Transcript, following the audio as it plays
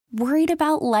Worried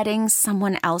about letting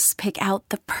someone else pick out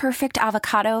the perfect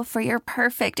avocado for your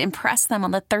perfect impress them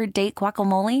on the third date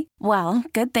guacamole? Well,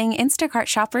 good thing Instacart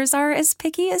shoppers are as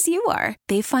picky as you are.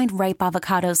 They find ripe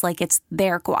avocados like it's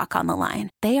their guac on the line.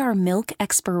 They are milk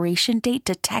expiration date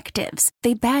detectives.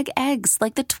 They bag eggs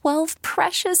like the 12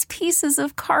 precious pieces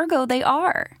of cargo they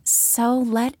are. So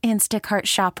let Instacart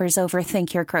shoppers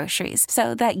overthink your groceries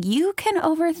so that you can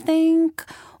overthink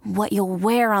what you'll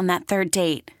wear on that third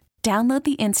date. Download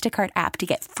the Instacart app to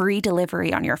get free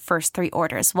delivery on your first 3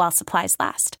 orders while supplies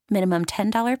last. Minimum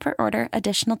 $10 per order.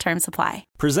 Additional terms apply.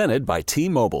 Presented by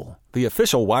T-Mobile, the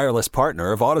official wireless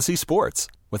partner of Odyssey Sports.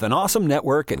 With an awesome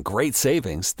network and great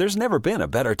savings, there's never been a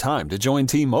better time to join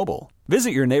T-Mobile. Visit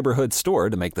your neighborhood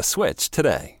store to make the switch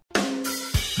today.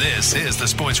 This is the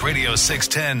Sports Radio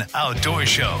 610 Outdoor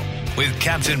Show with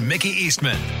Captain Mickey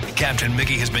Eastman. Captain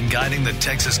Mickey has been guiding the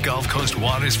Texas Gulf Coast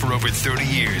waters for over 30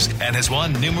 years and has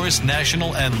won numerous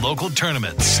national and local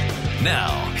tournaments.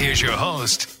 Now, here's your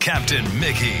host, Captain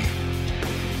Mickey.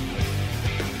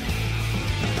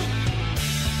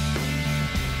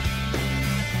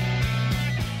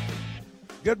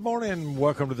 Good morning.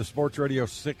 Welcome to the Sports Radio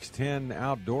 610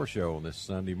 Outdoor Show on this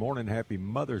Sunday morning. Happy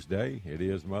Mother's Day. It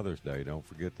is Mother's Day. Don't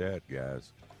forget that,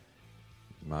 guys.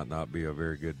 Might not be a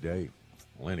very good day.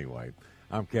 Well, anyway,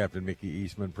 I'm Captain Mickey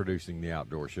Eastman producing the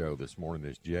Outdoor Show this morning.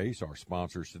 This Jace, our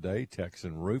sponsors today,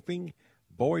 Texan Roofing,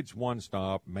 Boyd's One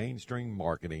Stop, Mainstream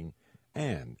Marketing,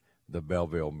 and the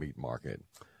Belleville Meat Market.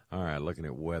 All right, looking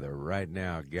at weather right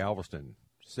now, Galveston,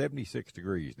 76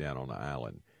 degrees down on the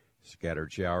island.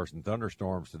 Scattered showers and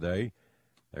thunderstorms today.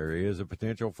 There is a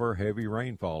potential for heavy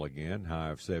rainfall again. High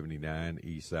of 79,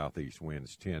 east-southeast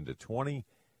winds 10 to 20,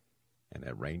 and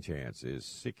that rain chance is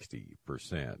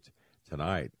 60%.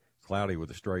 Tonight, cloudy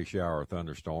with a stray shower or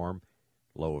thunderstorm.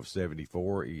 Low of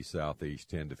 74, east-southeast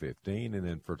 10 to 15, and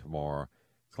then for tomorrow,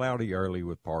 cloudy early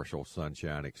with partial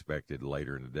sunshine expected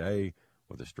later in the day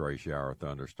with a stray shower or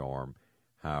thunderstorm.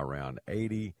 High around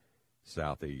 80.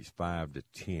 Southeast 5 to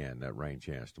 10. That rain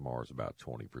chance tomorrow is about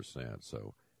 20%.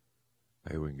 So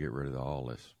maybe we can get rid of all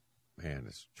this, man,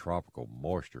 this tropical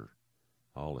moisture,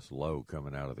 all this low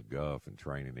coming out of the Gulf and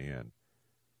training in.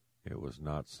 It was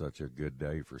not such a good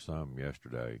day for some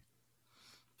yesterday.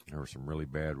 There was some really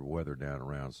bad weather down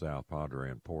around South Padre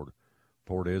and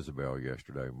Port Isabel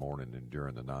yesterday morning and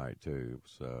during the night, too.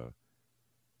 It was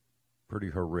pretty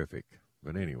horrific.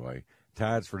 But anyway,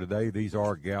 tides for today, these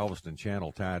are Galveston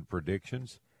Channel tide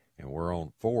predictions, and we're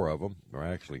on 4 of them, or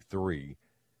actually 3.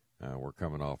 We're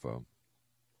coming off a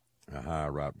high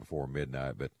right before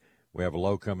midnight, but we have a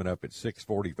low coming up at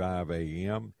 6:45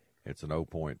 a.m. It's an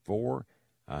 0.4,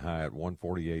 a high at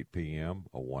 1:48 p.m.,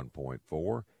 a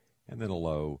 1.4, and then a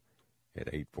low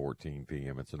at 8:14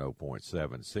 p.m. It's an 0.7.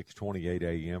 6:28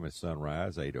 a.m. is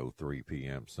sunrise, 8:03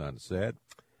 p.m. sunset,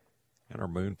 and our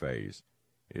moon phase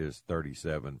is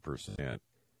 37%. And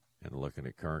looking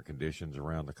at current conditions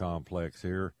around the complex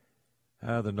here,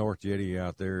 the North Jetty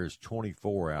out there is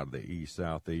 24 out of the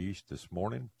east-southeast this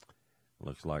morning.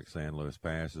 Looks like San Luis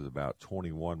Pass is about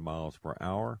 21 miles per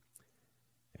hour.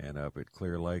 And up at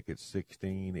Clear Lake, it's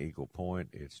 16. Eagle Point,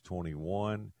 it's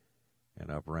 21. And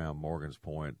up around Morgan's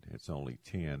Point, it's only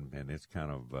 10. And it's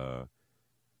kind of out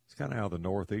of the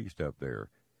northeast up there.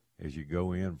 As you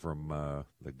go in from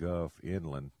the Gulf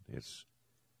inland, it's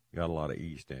got a lot of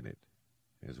east in it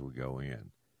as we go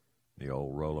in. The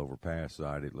old rollover pass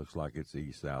side, it looks like it's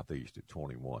east-southeast at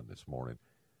 21 this morning.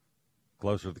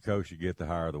 Closer to the coast you get, the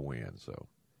higher the wind. So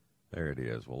there it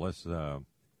is. Well, let's run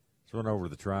over to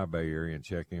the Tri-Bay area and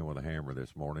check in with a hammer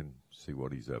this morning, see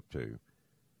what he's up to.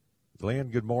 Glenn,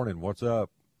 good morning. What's up?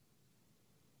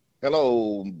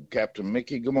 Hello, Captain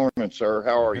Mickey. Good morning, sir.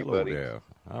 How are you, buddy? Yeah,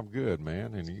 I'm good,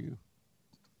 man. And you?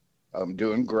 I'm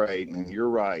doing great, and you're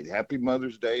right. Happy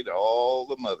Mother's Day to all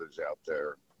the mothers out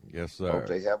there. Yes, sir. Hope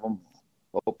they have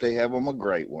them a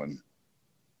great one.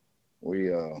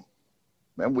 We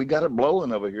got it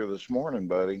blowing over here this morning,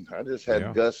 buddy. I just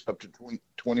had gusts up to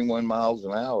 21 miles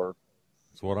an hour.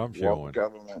 That's what I'm showing.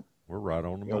 We're right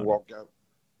on the money. Walked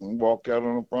out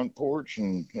on the front porch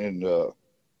and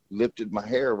lifted my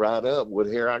hair right up. What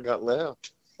hair I got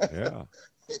left? Yeah.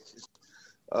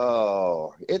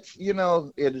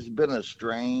 It has been a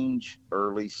strange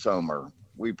early summer.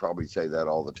 We probably say that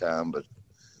all the time, but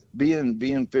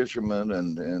being fishermen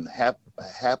and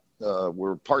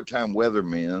we're part-time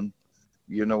weathermen,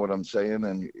 you know what I'm saying?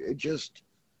 And it just,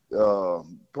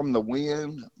 from the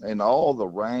wind and all the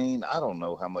rain, I don't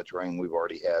know how much rain we've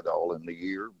already had all in the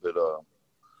year, but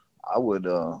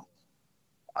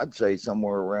I'd say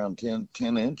somewhere around 10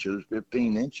 inches,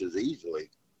 15 inches easily.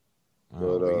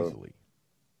 Easily.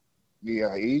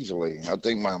 Yeah, easily. I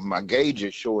think my gauge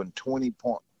is showing 20,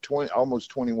 almost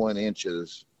 21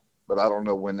 inches, but I don't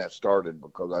know when that started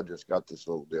because I just got this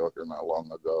little deal here not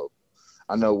long ago.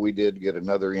 I know we did get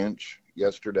another inch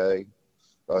yesterday,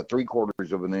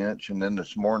 3/4 of an inch, and then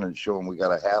this morning showing we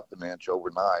got a 1/2 inch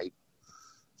overnight.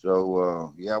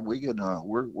 So yeah,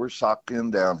 we're socked in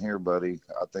down here, buddy.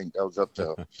 I think I was up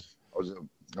to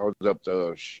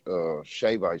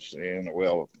Shave Ice in,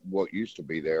 well, what used to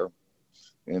be there.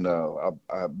 And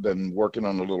I've been working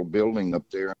on a little building up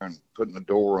there and putting a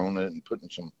door on it and putting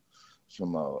some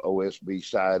OSB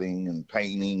siding and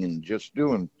painting and just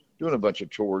doing a bunch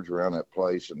of chores around that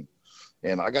place.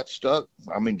 And I got stuck.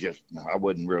 I mean, I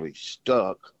wasn't really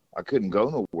stuck. I couldn't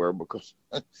go nowhere because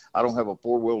I don't have a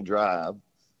 4-wheel drive.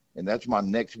 And that's my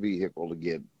next vehicle to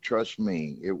get. Trust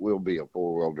me, it will be a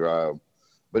 4-wheel drive.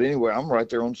 But anyway, I'm right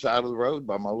there on the side of the road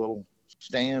by my little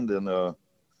stand and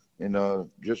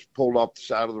just pulled off the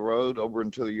side of the road over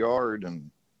into the yard, and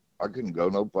I couldn't go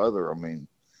no further. I mean,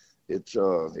 it's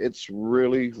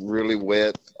really, really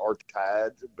wet. Our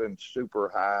tides have been super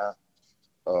high.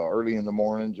 Early in the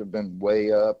mornings have been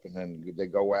way up, and then they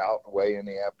go out way in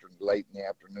the afternoon. Late in the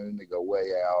afternoon, they go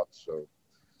way out. So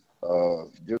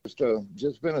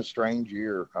just been a strange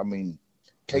year. I mean,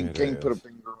 can't put a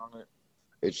finger on it.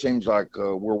 It seems like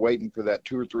we're waiting for that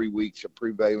 2 or 3 weeks of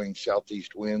prevailing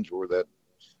southeast winds where that,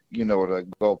 the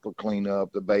Gulf will clean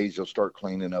up, the bays will start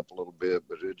cleaning up a little bit,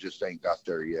 but it just ain't got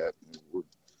there yet. We're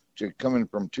coming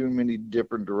from too many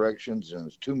different directions, and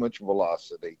it's too much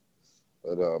velocity.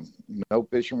 But no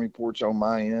fishing reports on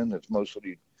my end. It's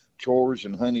mostly chores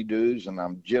and honeydews, and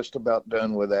I'm just about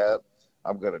done with that.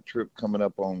 I've got a trip coming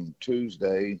up on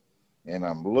Tuesday, and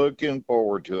I'm looking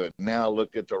forward to it. Now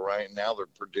look at the rain. Now they're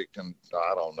predicting,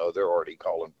 I don't know, they're already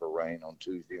calling for rain on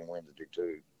Tuesday and Wednesday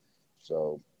too.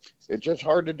 So it's just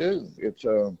hard to do. It's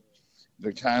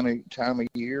the time of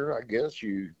year, I guess,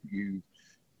 you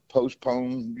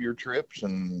postpone your trips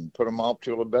and put them off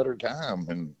till a better time.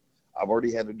 And I've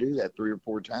already had to do that 3 or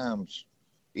 4 times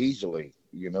easily,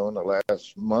 in the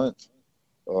last month,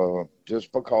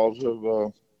 just because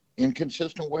of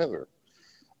inconsistent weather.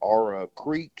 Our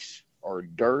creeks are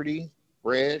dirty,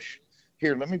 fresh.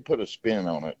 Here, let me put a spin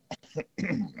on it.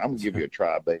 I'm going to give you a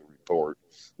tri-bay report.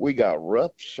 We got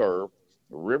rough surf.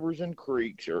 The rivers and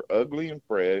creeks are ugly and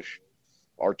fresh.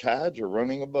 Our tides are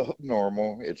running above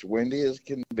normal. It's windy as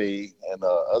can be. And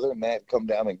other than that, come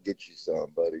down and get you some,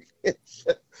 buddy.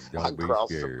 Don't be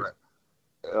scared.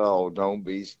 Don't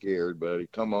be scared, buddy.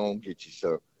 Come on, get you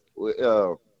some.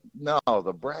 No,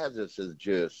 the Brazos is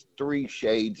just 3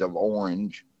 shades of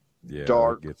orange. Yeah,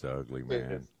 dark. It gets ugly,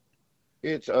 man.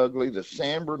 It's ugly. The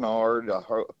San Bernard,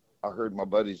 I heard my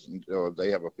buddies,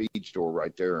 they have a feed store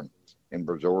right there in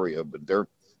Brazoria, but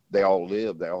they all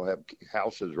have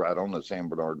houses right on the San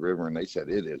Bernard River, and they said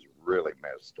it is really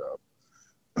messed up,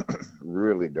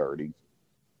 really dirty.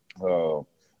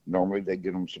 Normally they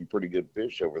get them some pretty good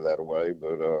fish over that way,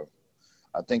 but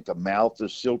I think the mouth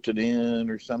is silted in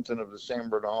or something of the San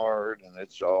Bernard, and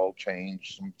it's all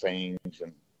changed some things,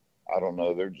 and I don't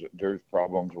know. There's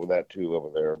problems with that too over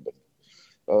there, but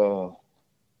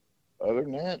other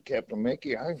than that, Captain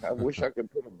Mickey, I wish I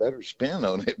could put a better spin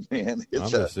on it, man. I'm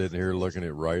just sitting here looking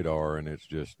at radar, and it's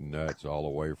just nuts all the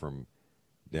way from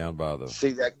down by the.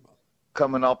 See that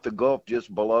coming off the Gulf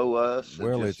just below us?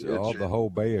 Well, it's all the whole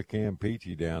Bay of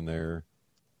Campeche down there.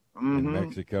 In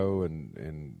Mexico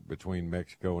and between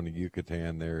Mexico and the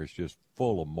Yucatan there, it's just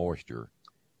full of moisture,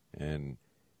 and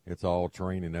it's all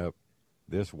training up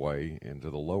this way into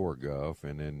the lower Gulf,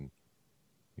 and then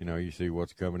you see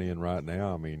what's coming in right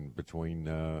now. I mean, between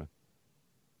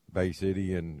Bay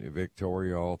City and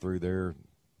Victoria, all through there,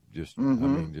 just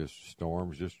just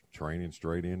storms just training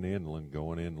straight into inland,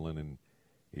 going inland, and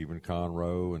even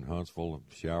Conroe and Huntsville,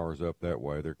 showers up that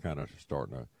way. They're kind of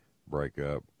starting to break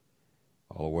up.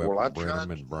 All the way up to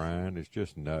Brenham and Bryan. It's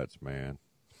just nuts, man.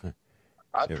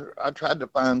 I tried to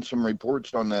find some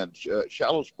reports on that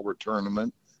shallow sport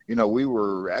tournament. We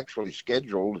were actually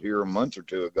scheduled here a month or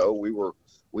 2 ago.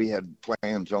 We had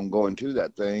plans on going to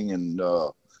that thing, and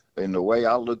the way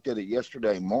I looked at it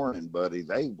yesterday morning, buddy,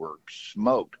 they were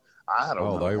smoked. I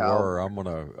don't know. They were. I'm going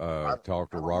to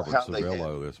talk to Robert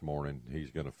Savello this morning.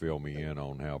 He's going to fill me in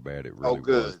on how bad it really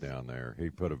was down there. He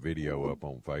put a video up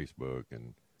on Facebook,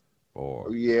 and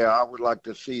yeah, I would like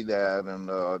to see that.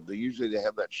 And usually they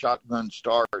have that shotgun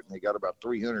start, and they got about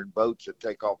 300 boats that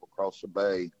take off across the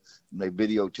bay, and they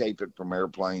videotape it from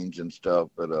airplanes and stuff.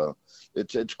 But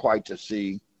it's quite to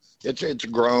see. It's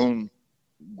grown.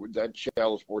 That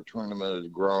shallow sport tournament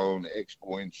has grown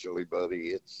exponentially, buddy.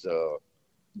 It's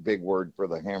big word for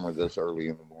the hammer this early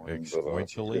in the morning.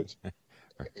 Exponentially?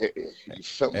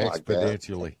 Something like that.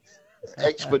 Exponentially.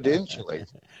 Exponentially.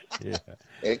 Yeah.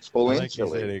 Exponentially. I think you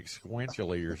said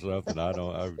exquentially or something. I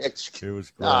don't. It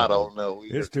was. I don't know.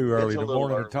 It's too early in the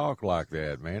morning early to talk like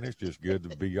that, man. It's just good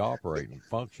to be operating,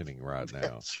 functioning right now.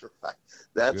 That's right.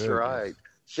 That's right.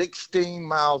 16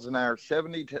 miles an hour,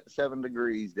 77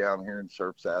 degrees down here in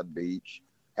Surfside Beach.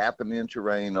 Half an inch of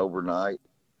rain overnight.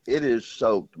 It is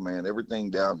soaked, man. Everything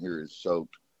down here is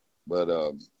soaked. But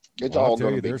it's all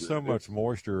going to be there's good. so much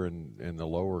moisture in the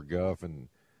lower Gulf and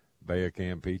Bay of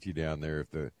Campeche down there.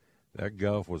 If that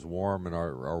Gulf was warm and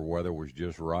our weather was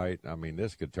just right, I mean,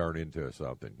 this could turn into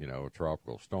something, a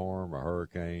tropical storm, a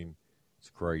hurricane. It's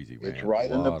crazy, man. It's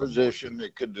right in the position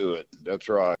that could do it. That's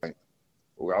right. I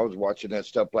was watching that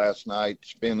stuff last night,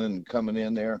 spinning and coming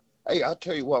in there. Hey, I'll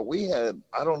tell you what, we had,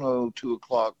 I don't know, 2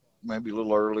 o'clock, maybe a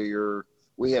little earlier,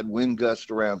 we had wind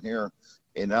gusts around here,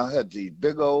 and I had these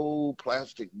big old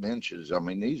plastic benches. I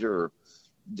mean, these are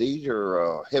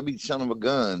heavy son of a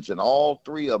guns, and all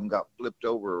 3 of them got flipped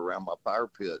over around my fire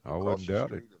pit. I wouldn't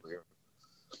doubt it.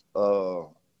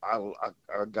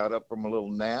 I got up from a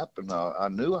little nap, and I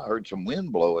knew I heard some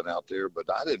wind blowing out there, but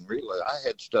I didn't realize I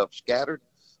had stuff scattered,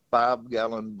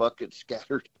 5-gallon buckets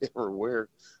scattered everywhere.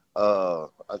 I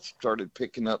started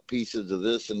picking up pieces of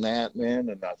this and that, man,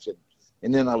 and I said,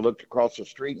 and then I looked across the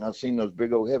street and I seen those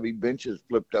big old heavy benches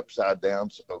flipped upside down.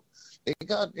 So it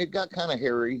got kind of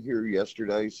hairy here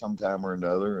yesterday, sometime or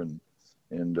another, and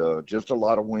just a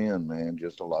lot of wind, man,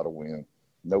 just a lot of wind.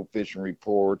 No fishing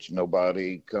reports,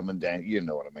 nobody coming down. You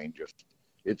know what I mean? Just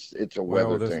it's a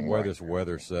weather thing. Well, this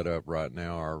weather's set up right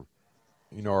now,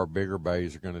 our bigger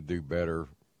bays are going to do better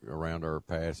around our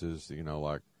passes.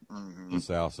 Like the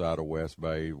south side of West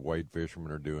Bay, Wade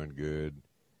fishermen are doing good.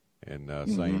 And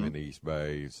same in East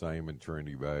Bay, same in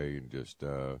Trinity Bay, and just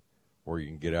where you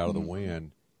can get out of the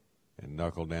wind and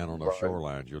knuckle down on those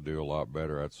shorelines, you'll do a lot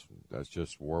better. That's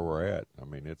just where we're at. I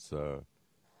mean, it's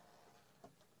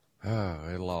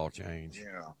it'll all change.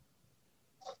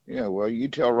 Yeah. Well, you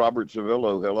tell Robert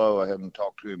Zavillo hello. I haven't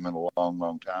talked to him in a long,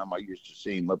 long time. I used to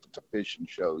see him up at the fishing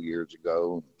show years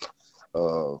ago.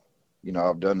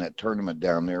 I've done that tournament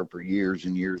down there for years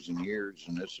and years and years,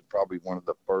 and this is probably one of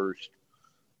the first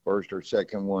or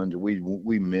second ones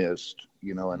we missed,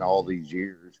 in all these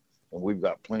years. And we've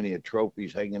got plenty of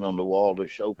trophies hanging on the wall to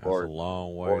show for it. That's a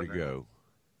long way to go.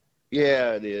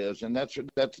 Yeah, it is. And that's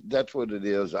what it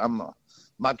is. I'm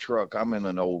in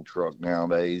an old truck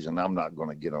nowadays, and I'm not going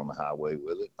to get on the highway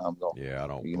with it. I don't pull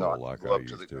like I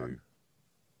used to.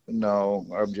 No,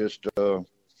 I'm just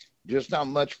not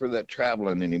much for that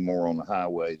traveling anymore on the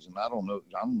highways. And I don't know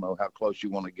how close you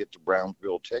want to get to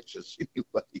Brownsville, Texas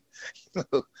anyway.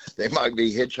 They might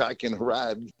be hitchhiking a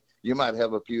ride. You might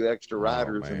have a few extra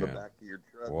riders in the back of your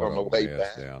truck on the way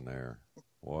back down there.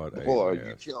 What a boy,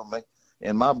 mess. You tell me.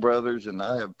 And my brothers and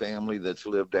I have family that's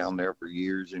lived down there for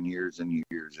years and years and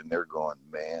years, and they're going,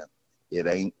 man, it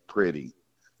ain't pretty.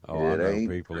 Oh, I know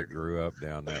people that grew up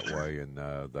down that way, and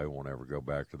they won't ever go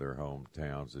back to their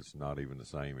hometowns. It's not even the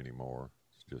same anymore.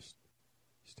 It's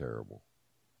terrible.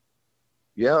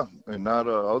 Yeah, and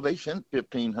they sent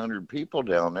 1,500 people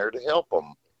down there to help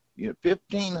them.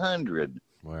 1,500.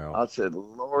 Well, I said,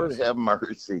 Lord have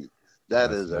mercy.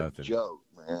 That is a joke,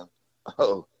 man.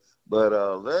 Oh, but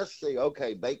let's see.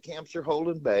 Okay, bait camps are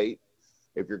holding bait.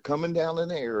 If you're coming down in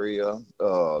the area,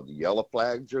 the yellow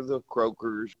flags are the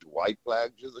croakers, white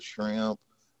flags are the shrimp,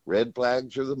 red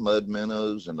flags are the mud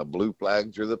minnows, and the blue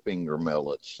flags are the finger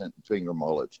mullets.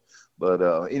 But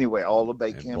anyway, all the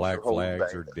bait camps are holding bait. Black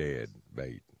flags are dead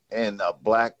bait. And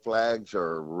black flags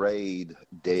are raid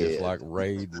dead. Just like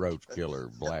raid roach killer,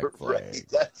 black flag.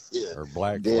 That's it. Or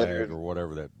black flag or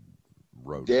whatever that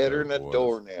roach deader than a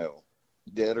doornail.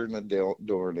 Deader than a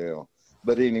doornail.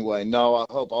 But anyway, no, I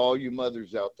hope all you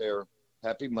mothers out there,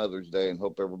 happy Mother's Day, and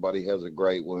hope everybody has a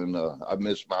great one. I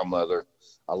miss my mother.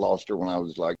 I lost her when I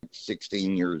was like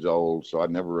 16 years old, so I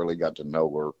never really got to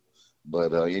know her.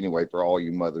 But anyway, for all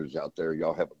you mothers out there,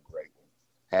 y'all have a great one.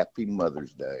 Happy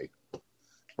Mother's Day.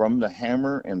 From the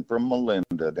Hammer and from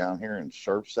Melinda down here in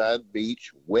Surfside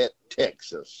Beach, wet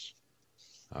Texas.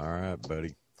 All right,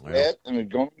 buddy. Well, wet, and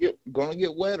it's gonna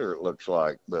get wetter, it looks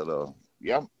like. But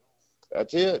yeah,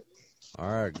 that's it. All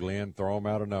right, Glenn, throw them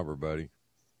out a number, buddy.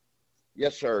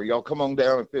 Yes, sir. Y'all come on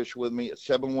down and fish with me at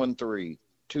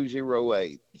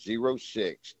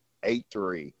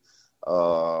 713-208-0683.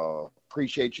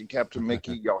 Appreciate you, Captain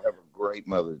Mickey. Y'all have a great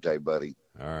Mother's Day, buddy.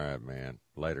 All right, man.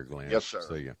 Later, Glenn. Yes, sir.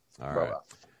 See you. All Bye-bye. right.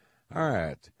 All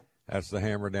right. That's the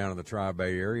Hammer down in the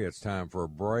Tri-Bay area. It's time for a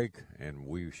break, and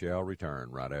we shall return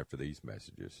right after these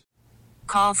messages.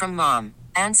 Call from mom.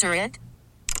 Answer it.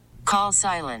 Call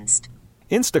silenced.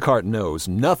 Instacart knows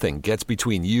nothing gets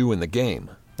between you and the game.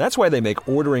 That's why they make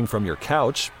ordering from your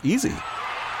couch easy.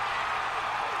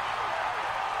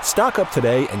 Stock up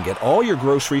today and get all your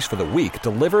groceries for the week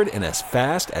delivered in as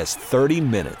fast as 30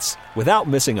 minutes without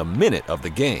missing a minute of the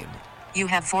game. You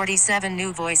have 47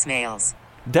 new voicemails.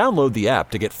 Download the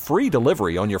app to get free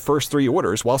delivery on your first 3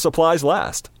 orders while supplies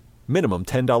last. Minimum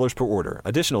 $10 per order.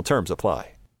 Additional terms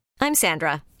apply. I'm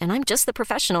Sandra, and I'm just the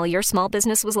professional your small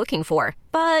business was looking for.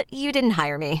 But you didn't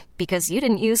hire me because you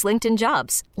didn't use LinkedIn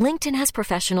Jobs. LinkedIn has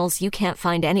professionals you can't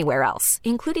find anywhere else,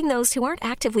 including those who aren't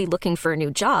actively looking for a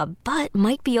new job, but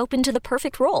might be open to the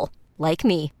perfect role, like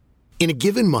me. In a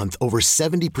given month, over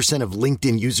 70% of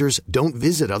LinkedIn users don't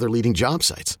visit other leading job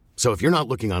sites. So if you're not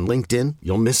looking on LinkedIn,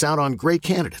 you'll miss out on great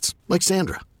candidates like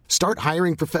Sandra. Start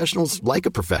hiring professionals like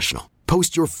a professional.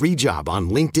 Post your free job on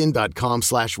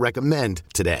linkedin.com/recommend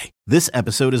today. This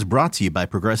episode is brought to you by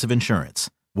Progressive Insurance.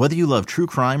 Whether you love true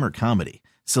crime or comedy,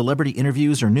 celebrity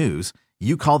interviews or news,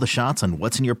 you call the shots on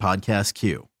what's in your podcast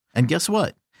queue. And guess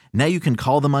what? Now you can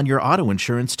call them on your auto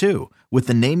insurance too with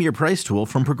the Name Your Price tool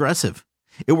from Progressive.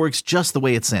 It works just the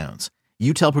way it sounds.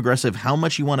 You tell Progressive how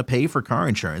much you want to pay for car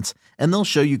insurance, and they'll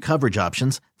show you coverage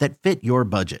options that fit your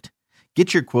budget.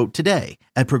 Get your quote today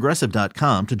at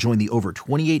Progressive.com to join the over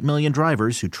 28 million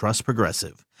drivers who trust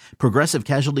Progressive. Progressive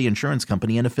Casualty Insurance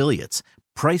Company and Affiliates.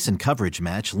 Price and coverage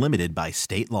match limited by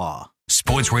state law.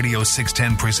 Sports Radio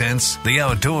 610 presents The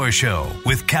Outdoor Show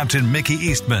with Captain Mickey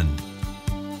Eastman.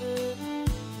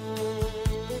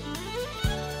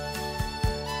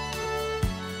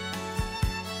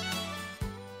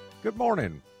 Good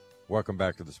morning. Welcome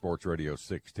back to the Sports Radio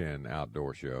 610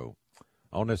 Outdoor Show.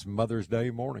 On this Mother's Day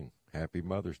morning, happy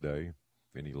Mother's Day.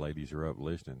 If any ladies are up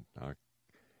listening,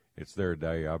 it's their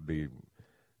day. I'll be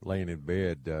laying in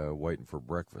bed waiting for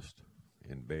breakfast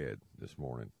in bed this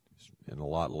morning, and a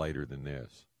lot later than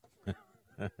this.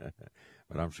 But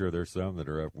I'm sure there's some that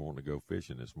are up wanting to go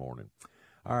fishing this morning.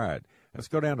 All right, let's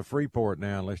go down to Freeport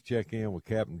now, and let's check in with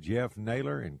Captain Jeff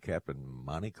Naylor and Captain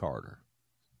Monty Carter.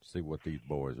 See what these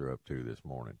boys are up to this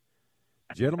morning.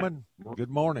 Gentlemen, good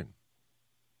morning.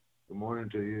 Good morning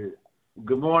to you.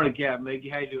 Good morning, Captain Mickey.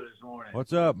 How you doing this morning?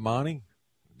 What's up, Monty?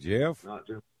 Jeff? Not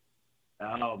too.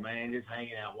 Oh man, just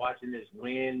hanging out, watching this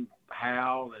wind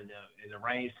howl and the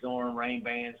rainstorm. Rain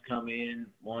bands come in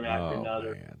one after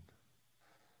another. Man.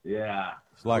 Yeah,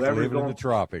 it's like living in the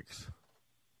tropics.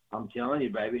 I'm telling you,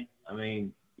 baby. I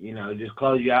mean, just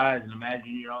close your eyes and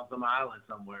imagine you're on some island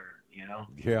somewhere.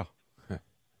 Yeah,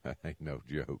 that ain't no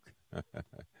joke.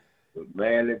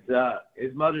 Man,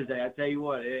 it's Mother's Day. I tell you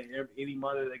what, any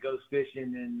mother that goes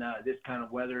fishing in this kind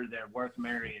of weather, they're worth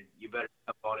marrying. You better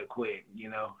jump on it quick,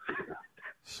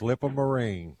 Slip a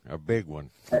marine, a big one.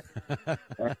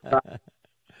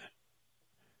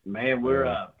 Man,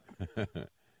 we're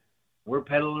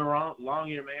pedaling along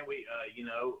here, man. We,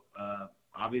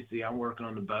 obviously I'm working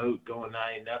on the boat, going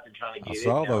 90 nothing, trying to get it. I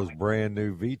saw those brand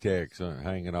new VTECs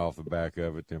hanging off the back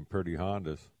of it, them pretty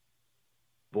Hondas.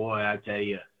 Boy, I tell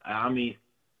you, I mean,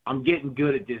 I'm getting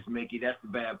good at this, Mickey. That's the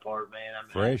bad part, man.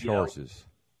 Fresh horses.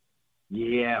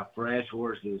 Yeah, fresh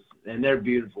horses, and they're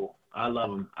beautiful. I love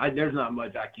them. There's not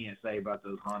much I can't say about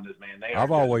those Hondas, man.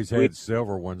 I've always had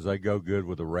silver ones. They go good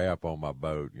with the wrap on my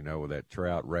boat, with that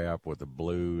trout wrap with the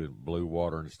blue and blue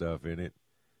water and stuff in it.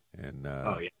 And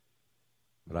oh yeah,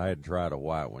 but I hadn't tried a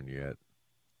white one yet.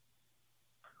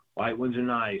 White ones are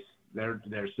nice. They're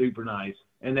super nice.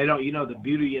 And they don't, the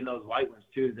beauty in those white ones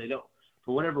too, they don't,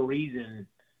 for whatever reason,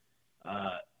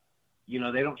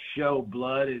 they don't show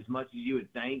blood as much as you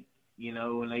would think.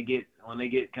 When they get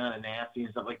kind of nasty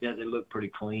and stuff like that, they look pretty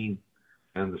clean.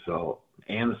 And the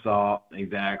salt,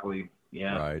 exactly.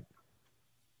 Yeah. Right.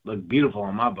 Look beautiful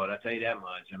on my boat. I tell you that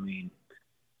much. I mean,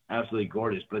 absolutely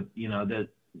gorgeous. But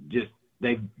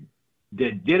they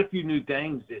did a few new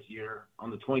things this year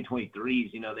on the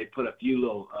 2023s. They put a few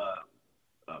little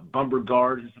bumper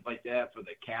guards and stuff like that for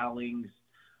the cowlings.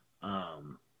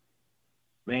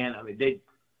 Man, I mean,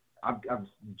 I've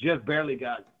just barely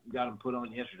got them put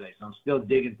on yesterday, so I'm still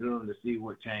digging through them to see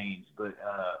what changed. But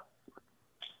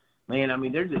man, I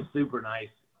mean, they're just super nice,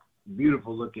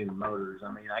 beautiful looking motors.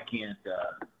 I mean, I can't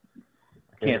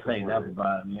say enough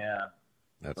about them. Yeah,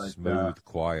 that's smooth,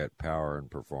 quiet power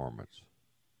and performance.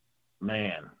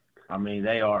 Man, I mean,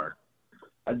 they are.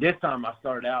 This time I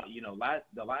started out,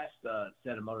 the last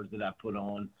set of motors that I put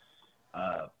on,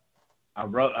 I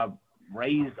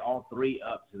raised all three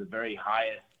up to the very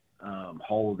highest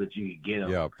hole that you could get them.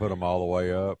 Yeah, put them all the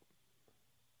way up.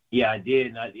 Yeah, I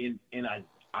did, and I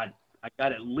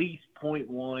got at least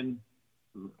 0.1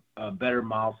 better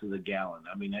miles to the gallon.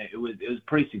 I mean, it was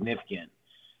pretty significant.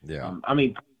 Yeah. I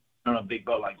mean, on a big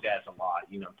boat like that's a lot.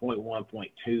 0.1,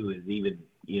 0.2 is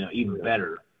even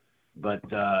better. But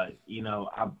I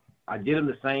did them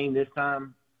the same this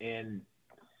time, and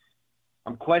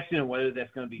I'm questioning whether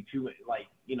that's going to be too like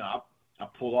I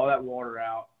pulled all that water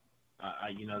out.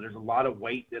 There's a lot of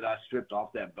weight that I stripped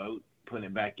off that boat, putting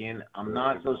it back in. I'm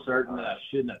not so certain that I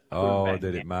shouldn't have put it back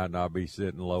in. It might not be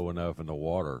sitting low enough in the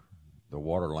water. The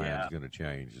water line's going to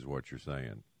change, is what you're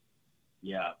saying.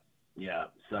 Yeah.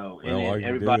 So all you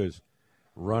can do is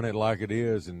run it like it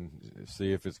is and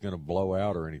see if it's going to blow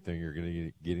out or anything. You're going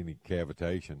to get any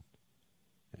cavitation.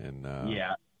 And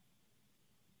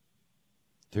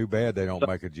too bad they don't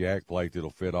make a jack plate that'll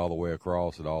fit all the way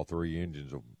across, and all three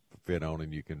engines will fit on,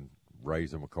 and you can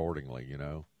raise them accordingly.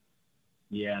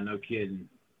 Yeah, no kidding.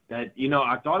 That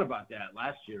I thought about that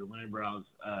last year whenever I was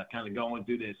kind of going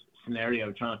through this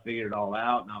scenario, trying to figure it all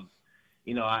out, and I was.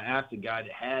 I asked a guy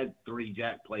that had 3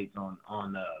 jack plates on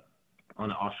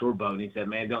an offshore boat, and he said,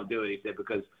 "Man, don't do it." He said,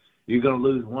 "Because you're going to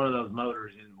lose one of those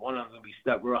motors, and one of them's going to be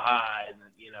stuck real high, and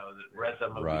the rest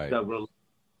of them will be stuck real low."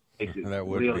 That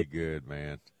wouldn't be good,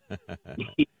 man.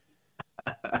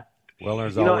 Well,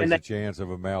 there's always a chance of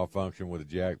a malfunction with a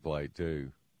jack plate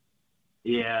too.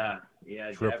 Yeah,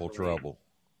 Triple definitely. trouble.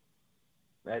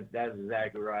 That's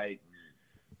exactly right.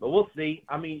 But we'll see.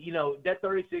 I mean, that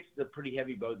 36 is a pretty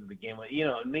heavy boat to begin with.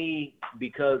 Me,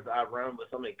 because I run with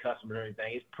so many customers and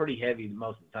everything, it's pretty heavy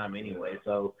most of the time anyway.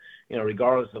 So,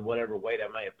 regardless of whatever weight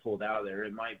I may have pulled out of there,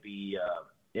 it might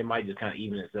just kind of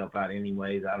even itself out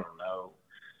anyways. I don't know.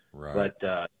 Right. But,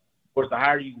 of course, the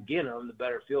higher you can get them, the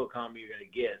better fuel economy you're going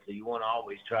to get. So you want to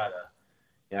always try to,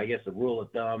 I guess the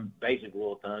basic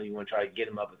rule of thumb, you want to try to get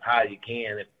them up as high as you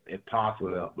can if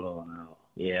possible. Without blowing out.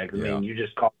 Yeah, because, I mean, you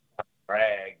just call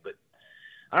drag, but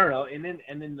I don't know. And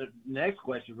then the next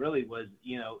question really was,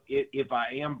 if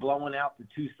I am blowing out the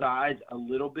 2 sides a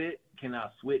little bit, can I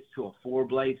switch to a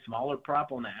 4-blade smaller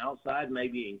prop on the outside,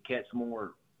 maybe, and catch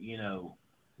more,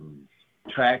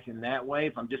 traction that way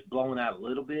if I'm just blowing out a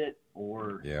little bit,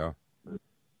 or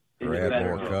or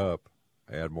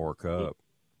add more cup.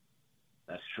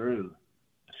 That's true.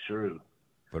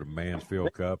 Put a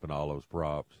Mansfield cup in all those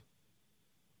props.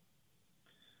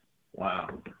 Wow.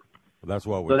 That's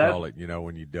what we call it,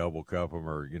 when you double cup them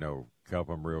or, cup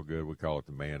them real good, we call it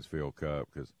the Mansfield Cup,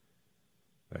 because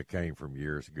that came from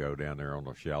years ago down there on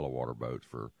the shallow water boats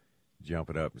for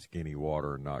jumping up in skinny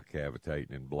water and not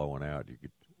cavitating and blowing out. You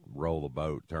could roll the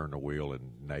boat, turn the wheel,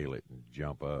 and nail it and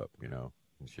jump up, in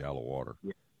shallow water.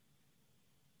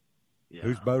 Yeah.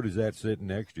 Whose boat is that sitting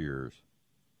next to yours?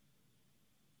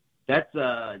 That's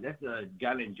a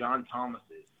guy named John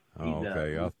Thomas's. Oh,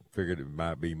 okay. I figured it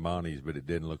might be Monty's, but it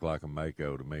didn't look like a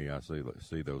Mako to me. I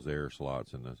see those air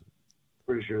slots in the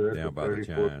pretty sure that's down by the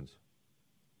chines.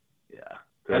 Yeah,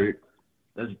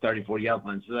 that's a 34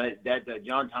 Yelpman. So that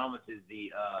John Thomas is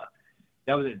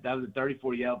that was a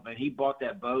 34 Yelpman. He bought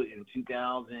that boat in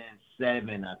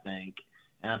 2007, I think,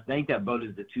 and I think that boat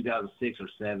is the 2006 or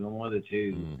 7, one of the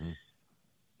two. Mm-hmm.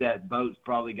 That boat's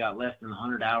probably got less than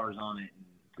 100 hours on it,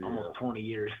 in almost 20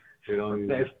 years.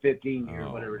 That's 15 years,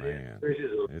 whatever it is.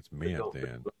 It's mint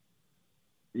then.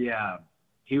 Yeah,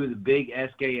 he was a big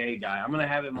SKA guy. I'm gonna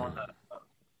have him on the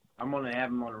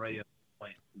radio.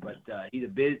 But he's a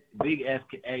big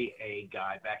SKA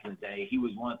guy back in the day. He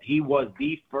was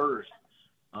the first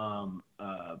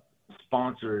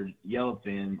sponsored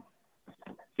yellowfin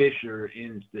fisher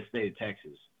in the state of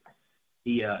Texas.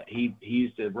 He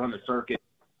used to run the circuit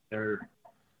there.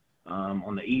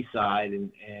 On the east side,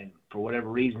 and for whatever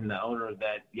reason, the owner of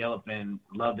that yellowfin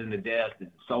loved him to death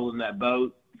and sold him that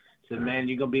boat. Said, "Man,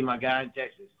 you're gonna be my guy in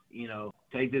Texas.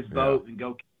 Take this boat and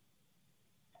go."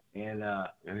 And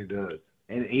he does.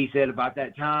 And he said about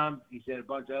that time, he said a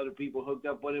bunch of other people hooked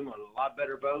up with him on a lot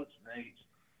better boats, and they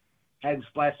hadn't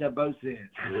splashed that boat since.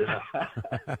 Yeah.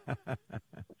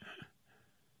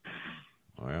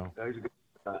 Well,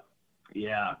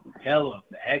 yeah,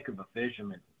 heck of a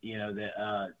fisherman.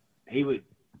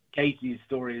 Casey's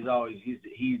story is always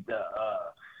he's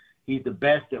the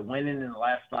best at winning in the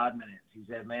last 5 minutes. He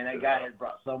said, "Man, that guy has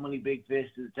brought so many big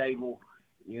fish to the table,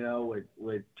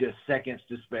 with just seconds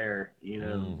to spare."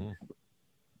 Mm-hmm.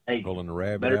 Hey, pulling the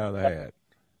rabbit out of the hat.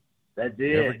 That's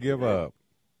it. Never give up.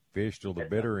 Fish till the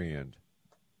bitter end.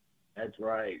 That's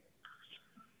right.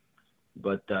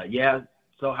 But yeah.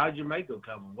 So how'd your Mako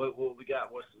coming? What we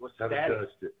got? What's the status?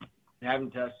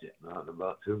 Haven't touched it. Not in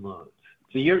about 2 months.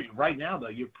 So you're right now though.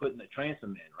 You're putting the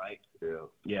transom in, right? Yeah.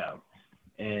 Yeah.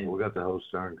 And we got the whole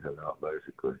stern cut out,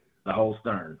 basically. The whole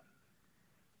stern.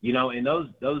 And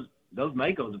those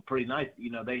Makos are pretty nice.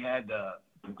 They had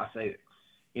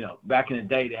back in the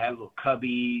day they had little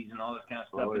cubbies and all this kind of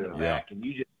stuff in the back, and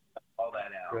you just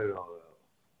straight all out.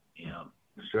 Yeah.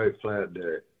 Straight flat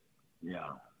deck. Yeah.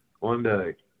 One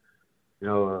day.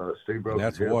 Steve broke And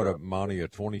that's his hip what, up. Monty, a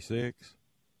 26?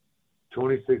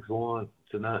 26-1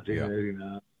 to 1989.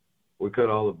 Yeah. We cut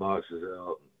all the boxes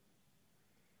out.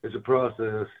 It's a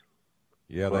process.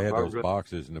 Yeah, they had those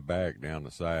boxes in the back down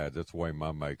the sides. That's the way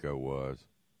my Mako was.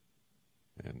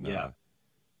 And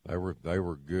they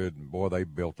were good. And boy, they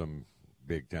built them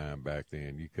big time back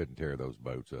then. You couldn't tear those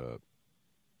boats up.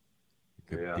 You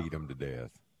could beat them to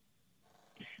death.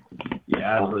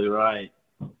 Yeah, absolutely right.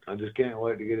 I just can't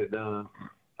wait to get it done.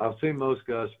 I've seen most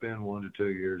guys spend 1 to 2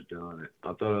 years doing it.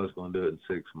 I thought I was going to do it in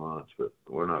 6 months, but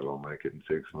we're not going to make it in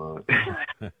 6 months.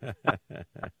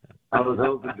 I was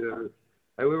hoping to.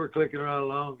 Hey, we were clicking right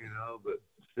along, but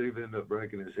Steve ended up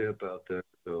breaking his hip out there,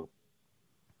 so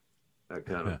that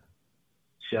kind of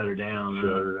shut her down.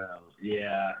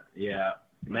 Yeah.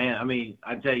 Man, I mean,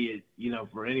 I tell you,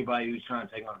 for anybody who's trying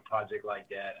to take on a project like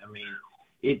that, I mean,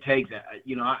 it takes,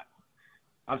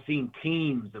 I've seen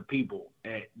teams of people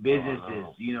at businesses,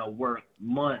 work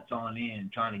months on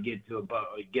end trying to get a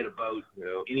boat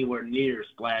anywhere near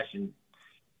splashing.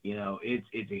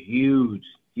 It's a huge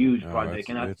project.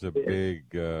 It's a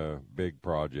big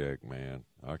project, man.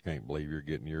 I can't believe you're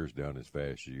getting yours done as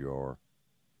fast as you are.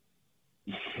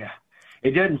 Yeah.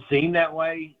 It doesn't seem that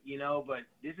way, but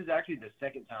this is actually the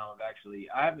second time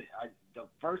the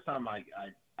first time I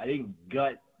didn't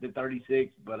gut the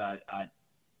 36, but I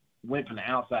went from the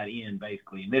outside in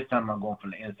basically. And this time I'm going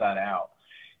from the inside out.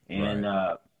 And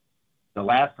the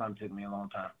last time took me a long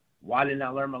time. Why didn't I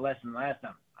learn my lesson last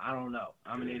time? I don't know.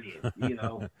 I'm an idiot,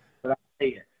 But I tell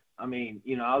you, I mean,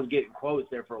 I was getting quotes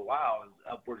there for a while. It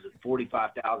was upwards of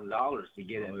 $45,000 to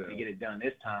get it done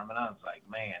this time. And I was like,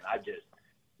 man,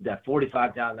 that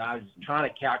 $45,000, I was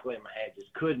trying to calculate in my head,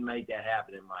 just couldn't make that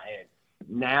happen in my head.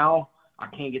 Now I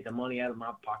can't get the money out of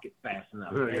my pocket fast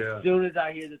enough. As soon as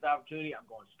I hear this opportunity, I'm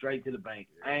going straight to the bank.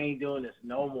 I ain't doing this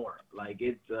no more. Like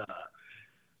it's,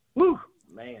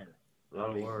 man, a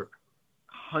lot of work,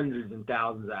 hundreds and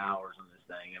thousands of hours on this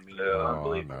thing. I mean,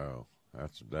 unbelievable. I know.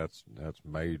 That's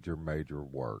major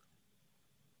work.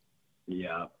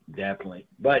 Yeah, definitely.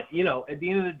 But at the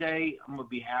end of the day, I'm gonna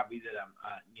be happy that I'm,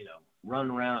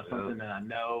 running around something that I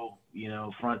know,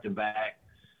 front to back.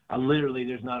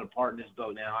 There's not a part in this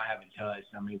boat now I haven't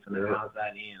touched. I mean, from the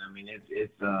outside in, I mean,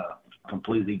 it's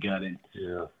completely gutted.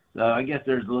 Yeah. So I guess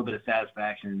there's a little bit of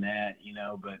satisfaction in that,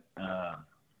 but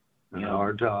and a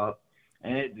hard top.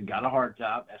 And it got a hard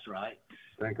top. That's right.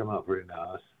 I think come out pretty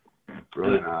nice.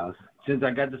 Really nice. Since I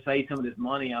got to save some of this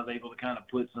money, I was able to kind of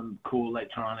put some cool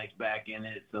electronics back in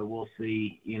it. So we'll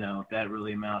see, if that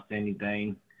really amounts to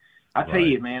anything. I tell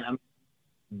you, man, I'm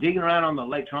digging around on the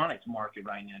electronics market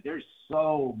right now. There's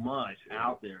so much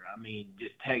out there. I mean,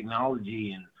 just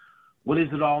technology and what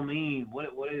does it all mean? What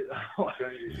is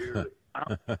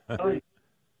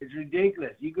it's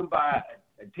ridiculous. You can buy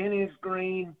a 10-inch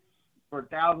screen for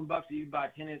 $1,000 or you can buy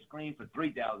a 10-inch screen for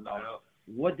 $3,000.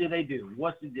 What do they do?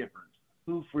 What's the difference?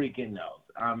 Who freaking knows?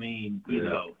 I mean,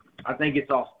 I think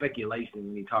it's all speculation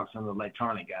when you talk to some of the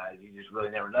electronic guys. You just really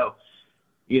never know.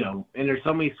 And there's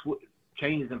so many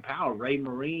changes in power. Ray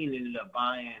Marine ended up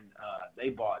buying, they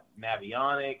bought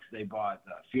Navionics, they bought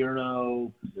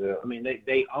Furno. Yeah. I mean,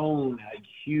 they own a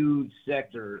huge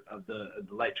sector of the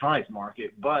electronics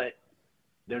market, but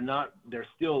they're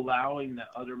still allowing the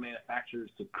other manufacturers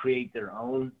to create their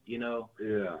own,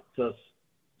 Yeah. So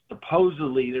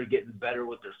supposedly they're getting better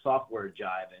with their software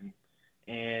jiving,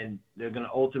 and they're going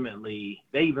to ultimately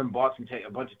 – they even bought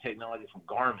a bunch of technology from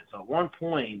Garmin. So at one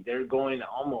point, they're going to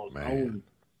almost own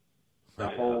the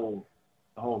whole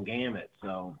gamut.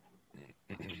 So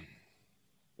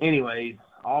anyways,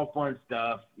 all fun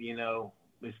stuff,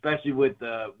 especially with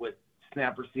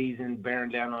snapper season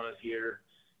bearing down on us here.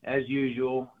 As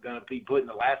usual, going to be putting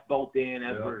the last bolt in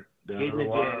as we're hitting the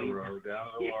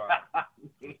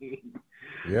jetty.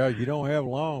 Yeah, you don't have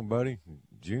long, buddy.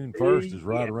 June 1st is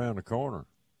right around the corner.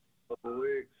 Couple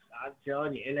weeks. I'm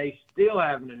telling you, and they still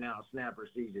haven't announced snapper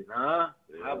season, huh?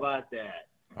 Yeah. How about that?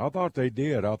 I thought they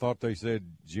did. I thought they said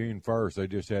June 1st. They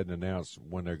just hadn't announced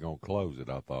when they're going to close it,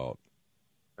 I thought.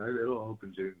 Maybe it'll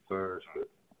open June 1st, but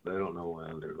they don't know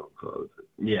when they're going to close it.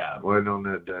 Yeah. Waiting on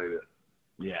that data.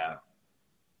 Yeah.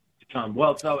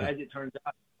 Well, so as it turns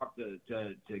out, I talked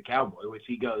to Cowboy, which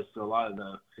he goes to a lot of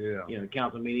the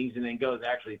council meetings, and then goes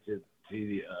actually to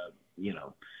the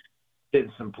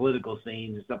some political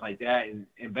scenes and stuff like that.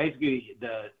 And basically,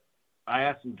 I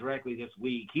asked him directly this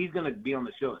week. He's going to be on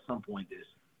the show at some point this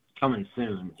coming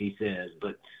soon, he says.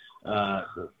 But at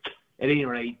any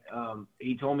rate,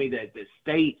 he told me that the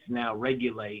states now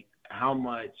regulate how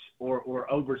much or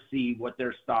oversee what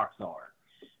their stocks are.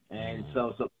 And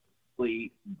so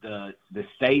the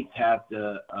states have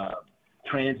to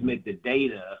transmit the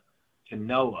data to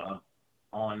NOAA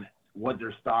on what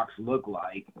their stocks look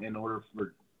like in order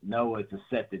for NOAA to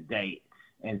set the date.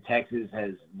 And Texas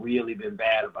has really been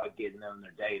bad about getting them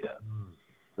their data.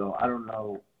 So I don't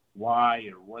know why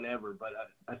or whatever, but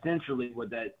essentially what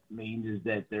that means is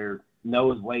that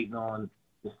NOAA's waiting on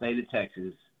the state of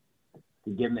Texas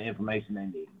to give them the information they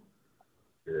need.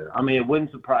 Yeah. I mean, it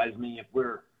wouldn't surprise me if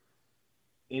we're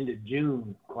into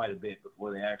June quite a bit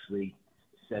before they actually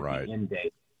set the end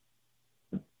date.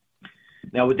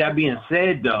 Now, with that being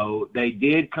said, though, they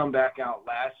did come back out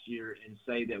last year and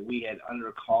say that we had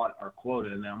undercaught our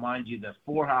quota. Now, mind you, the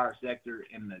for-hire sector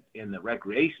and the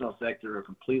recreational sector are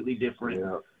completely different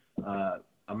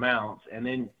amounts, and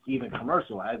then even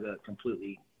commercial has a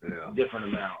completely different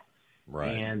amount.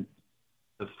 Right. And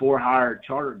the for-hire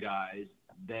charter guys,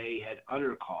 they had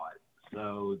undercaught.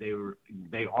 So they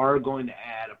are going to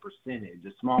add a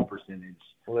small percentage.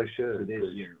 Well, they should for this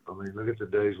year. I mean, look at the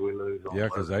days we lose. Yeah,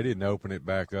 because they didn't open it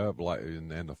back up like in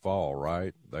the fall,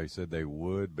 right? They said they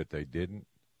would, but they didn't.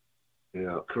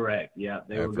 Yeah, correct. Yeah,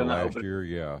 they After were going to last open year.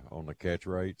 Yeah, on the catch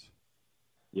rates.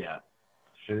 Yeah,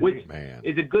 which man,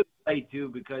 is a good play too,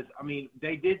 because I mean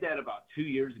they did that about 2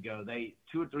 years ago.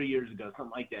 2 or 3 years ago,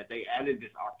 something like that. They added this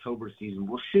October season.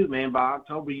 Well, shoot, man, by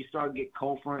October you start to get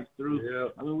cold fronts through. Yeah.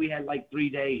 I mean, we had like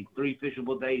 3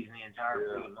 fishable days in the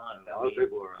entire month. A lot of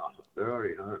people are they're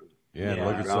already hunting. Yeah, and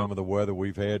look at some of the weather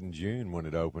we've had in June when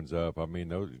it opens up. I mean,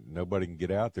 nobody can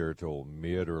get out there till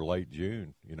mid or late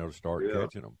June, to start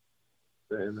catching them.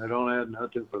 And they don't add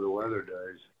nothing for the weather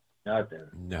days. Nothing.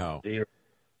 No.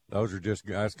 Those are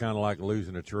that's kind of like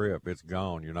losing a trip. It's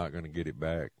gone. You're not going to get it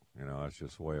back. That's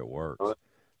just the way it works.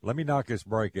 Let me knock this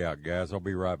break out, guys. I'll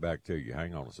be right back to you.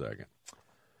 Hang on a second.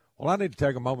 Well, I need to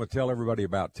take a moment to tell everybody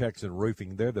about Texan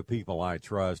Roofing. They're the people I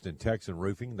trust. In Texan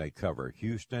Roofing, they cover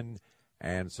Houston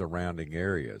and surrounding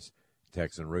areas.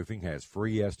 Texan Roofing has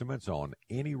free estimates on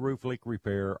any roof leak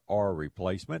repair or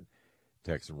replacement.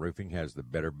 Texan Roofing has the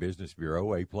Better Business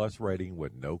Bureau A+ rating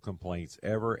with no complaints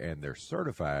ever, and they're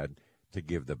certified to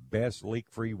give the best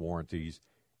leak-free warranties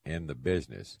in the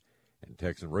business. In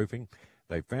Texan Roofing,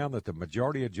 they found that the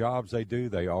majority of jobs they do,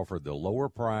 they offer the lower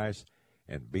price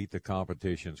and beat the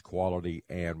competition's quality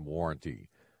and warranty.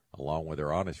 Along with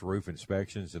their honest roof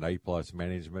inspections and A+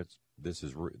 management, this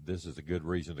is a good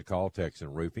reason to call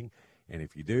Texan Roofing. And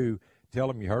if you do, tell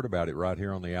them you heard about it right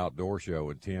here on the Outdoor Show,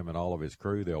 and Tim and all of his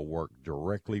crew, they'll work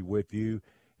directly with you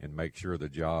and make sure the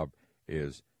job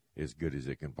is as good as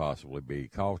it can possibly be.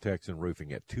 Call Texan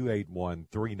Roofing at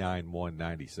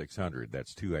 281-391-9600.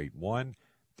 That's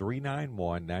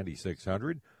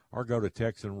 281-391-9600. Or go to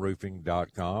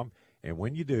TexanRoofing.com. And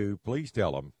when you do, please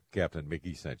tell them Captain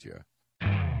Mickey sent you.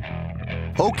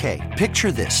 Okay,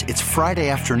 picture this. It's Friday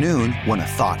afternoon when a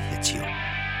thought hits you.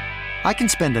 I can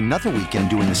spend another weekend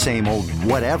doing the same old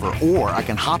whatever, or I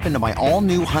can hop into my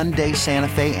all-new Hyundai Santa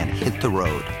Fe and hit the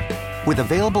road. With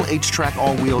available H-Track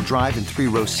all-wheel drive and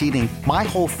 3-row seating, my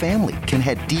whole family can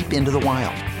head deep into the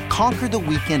wild. Conquer the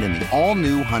weekend in the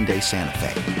all-new Hyundai Santa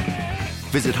Fe.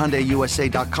 Visit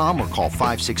HyundaiUSA.com or call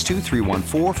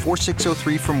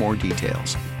 562-314-4603 for more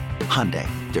details. Hyundai,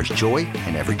 there's joy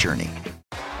in every journey.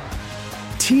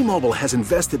 T-Mobile has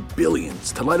invested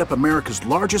billions to light up America's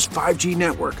largest 5G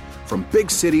network, from big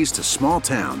cities to small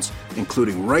towns,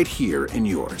 including right here in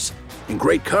yours. And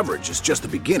great coverage is just the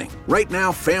beginning. Right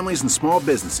now, families and small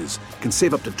businesses can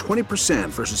save up to 20%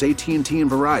 versus AT&T and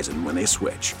Verizon when they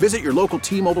switch. Visit your local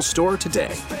T-Mobile store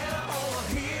today.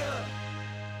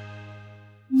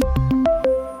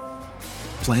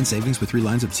 Plan savings with 3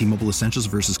 lines of T-Mobile Essentials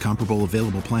versus comparable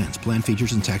available plans. Plan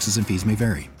features and taxes and fees may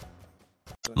vary.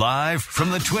 Live from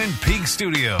the Twin Peaks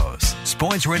studios,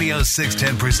 Sports Radio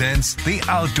 610 presents The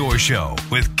Outdoor Show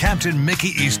with Captain Mickey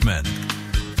Eastman.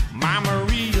 My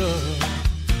Maria,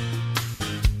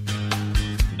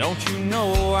 don't you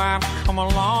know I've come a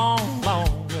long,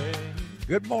 long way.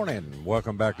 Good morning.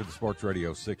 Welcome back to the Sports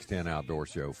Radio 610 Outdoor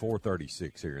Show,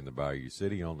 436 here in the Bayou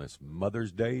City on this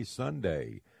Mother's Day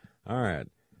Sunday. All right,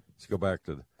 let's go back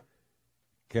to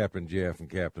Captain Jeff and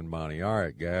Captain Monty. All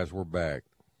right, guys, we're back.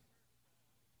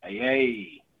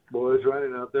 Hey. Boy, it's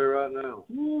raining out there right now.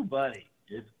 Ooh, buddy,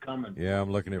 it's coming. Yeah,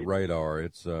 I'm looking at radar.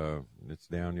 It's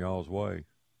down y'all's way.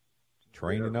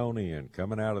 Training on in,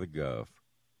 coming out of the Gulf.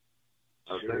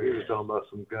 I think he was talking about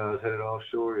some guys headed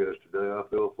offshore yesterday. I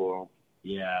feel for them.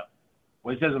 Yeah,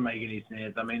 which doesn't make any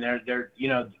sense. I mean, they're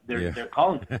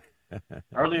calling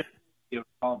earlier. They were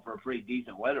calling for a pretty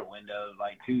decent weather window,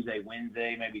 like Tuesday,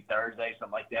 Wednesday, maybe Thursday,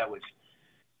 something like that. Which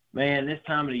Man, this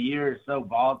time of the year is so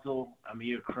volatile. I mean,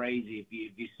 you're crazy.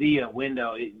 If you see a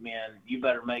window, man, you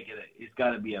better make it. It's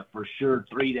got to be a for sure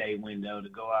 3-day window to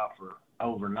go out for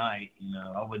overnight.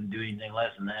 I wouldn't do anything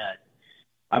less than that.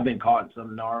 I've been caught in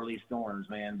some gnarly storms,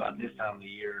 man, about this time of the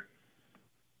year.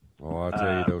 Well, I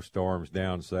tell you, those storms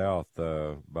down south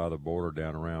by the border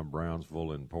down around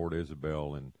Brownsville and Port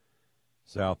Isabel and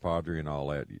South Padre and all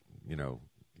that,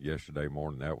 yesterday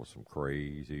morning, that was some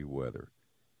crazy weather.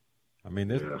 I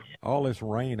mean, all this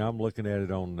rain, I'm looking at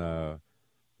it on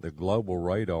the global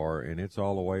radar, and it's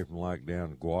all the way from like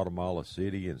down Guatemala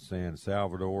City and San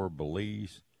Salvador,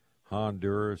 Belize,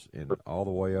 Honduras, and all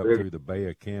the way up through the Bay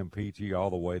of Campeche, all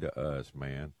the way to us,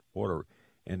 man.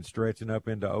 And stretching up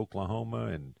into Oklahoma,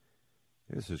 and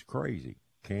this is crazy.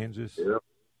 Kansas. Yep.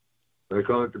 They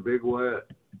call it the Big Wet.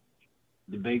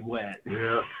 The Big Wet.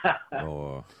 Yeah.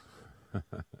 Oh.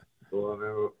 Well, I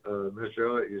remember Mr.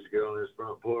 Elliott used to get on his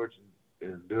front porch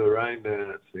and do a rain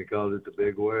dance. He called it the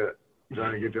Big Wet,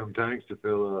 trying to get them tanks to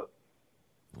fill up.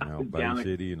 Bay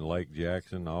City and Lake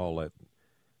Jackson, all that.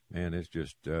 Man, it's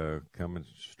just coming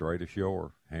straight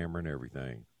ashore, hammering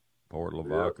everything. Port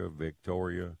Lavaca, yep.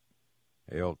 Victoria,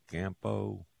 El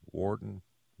Campo, Wharton,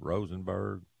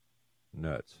 Rosenberg,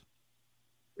 nuts.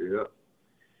 Yep.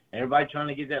 Everybody trying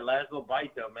to get that last little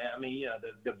bite, though, man. I mean,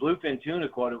 the bluefin tuna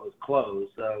quota was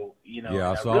closed, so,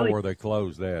 Yeah, I saw where they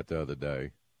closed that the other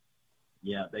day.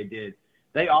 Yeah, they did.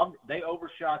 They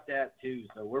overshot that, too,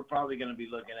 so we're probably going to be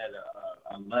looking at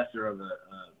a lesser of a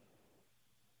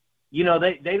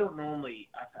they don't normally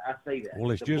 – I say that.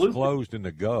 Well, it's just closed in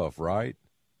the Gulf, right?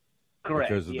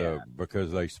 Correct,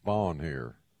 Because they spawn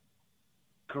here.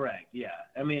 Correct, yeah.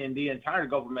 I mean, the entire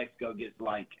Gulf of Mexico gets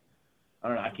like – I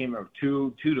don't know, I can't remember,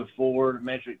 2 to 4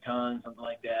 metric tons, something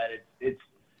like that. It's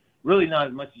really not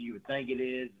as much as you would think it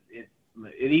is.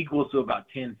 It equals to about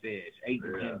 10 fish, 8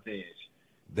 to 10 fish.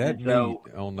 That meat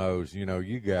on those,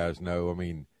 you guys know, I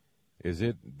mean, is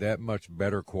it that much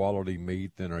better quality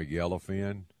meat than a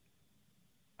yellowfin?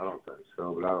 I don't think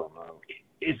so, but I don't know.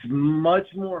 It's much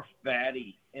more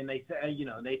fatty, and they say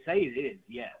it is,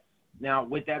 yes. Now,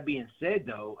 with that being said,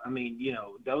 though, I mean,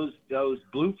 those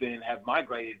bluefin have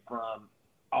migrated from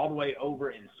all the way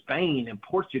over in Spain and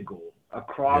Portugal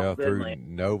across the through Atlantic.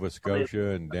 Nova Scotia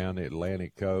and down the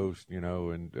Atlantic coast, and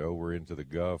over into the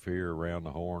Gulf here, around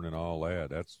the Horn and all that.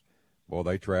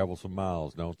 They travel some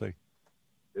miles, don't they?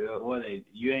 Yeah. Boy,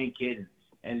 you ain't kidding.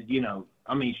 And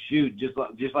I mean, shoot, just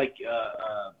like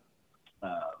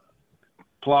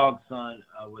Plog's son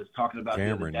was talking about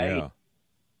Cameron, the other day. yeah.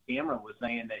 Cameron was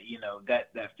saying that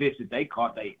that fish that they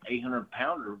caught, the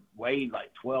 800-pounder, weighed like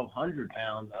 1,200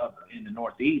 pounds up in the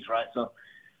Northeast, right? So,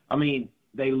 I mean,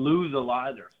 they lose a lot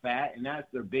of their fat, and that's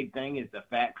their big thing is the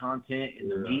fat content in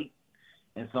the meat.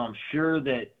 And so I'm sure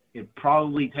that it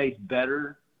probably tastes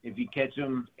better if you catch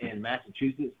them in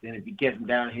Massachusetts than if you catch them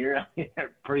down here.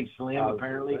 They're pretty slim,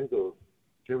 apparently. I think the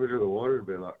temperature of the water would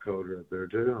be a lot colder up there,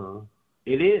 too, huh?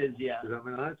 It is, yeah. I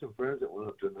mean, I had some friends that went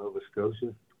up to Nova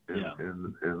Scotia.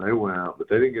 And they went out, but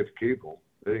they didn't get to keep them.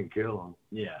 They didn't kill them.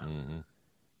 Yeah. Mm-hmm.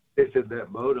 They said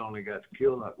that boat only got to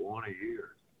kill like one a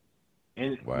year.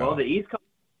 And, well, the East Coast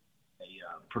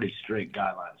pretty strict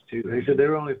guidelines, too. They said they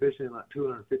were only fishing like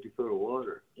 250 foot of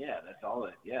water. Yeah, that's all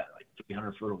it. Yeah, like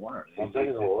 300 foot of water. I'm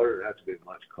thinking the water would have to be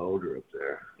much colder up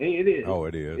there. It is. Oh,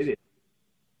 it is. It is.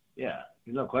 Yeah,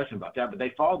 there's no question about that. But they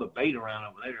follow the bait around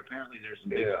over there. Apparently, there's some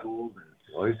big schools.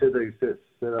 Well, he said they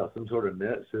set out some sort of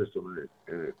net system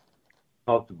and it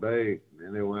caught the bait. And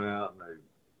then they went out and they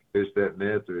fished that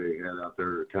net that they had out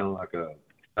there, kind of like a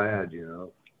pad,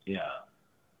 Yeah.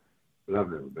 But I've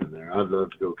never been there. I'd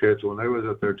love to go catch one. They was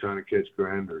up there trying to catch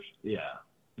granders. Yeah.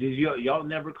 Did y'all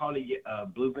never caught a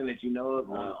bluefin that you know of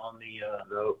on the?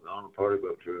 Nope, on a party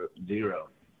boat trip. Zero.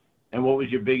 And what was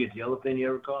your biggest yellowfin you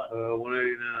ever caught?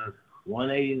 189.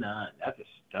 189. That's a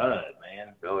stud,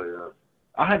 man. Oh yeah.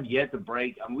 I have yet to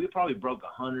break. I mean, we probably broke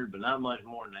 100, but not much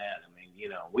more than that. I mean,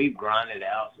 we've grinded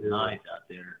out some nights out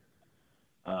there.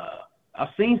 I've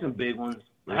seen some big ones.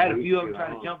 I had a few of them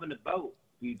try to jump in the boat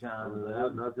a few times.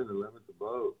 Nothing to limit the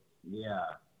boat. Yeah.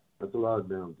 That's a lot of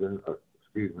damn things.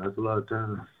 Excuse me. That's a lot of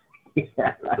time.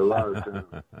 That's a lot of time.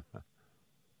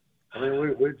 I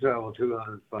mean, we travel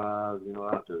 205,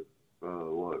 out to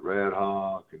Red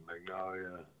Hawk and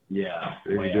Magnolia. Yeah.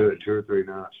 Then you do it 2 or 3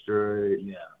 nights straight.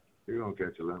 Yeah. You're gonna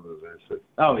catch a limit eventually.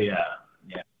 Oh yeah.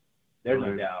 There's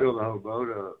no doubt. Fill the whole boat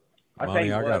up.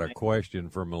 Monty, I got a question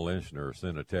from a listener.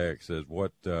 Sent a text. Says,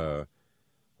 what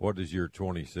does your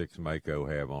 26 Mako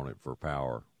have on it for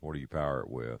power? What do you power it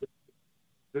with?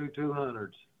 2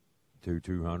 200s. 2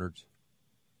 200s?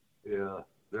 Yeah,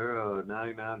 they're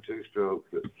 99 2-stroke.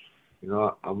 You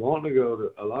know, I'm wanting to go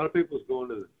to. A lot of people's going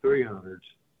to the 300s,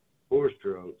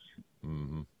 4-strokes.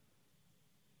 Mm-hmm.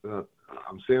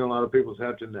 I'm seeing a lot of people's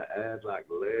having to add like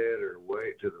lead or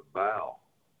weight to the bow,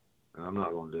 and I'm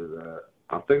not going to do that.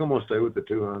 I think I'm going to stay with the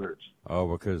 200s. Oh,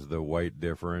 because of the weight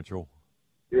differential?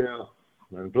 Yeah.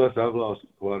 And plus, I've lost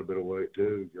quite a bit of weight,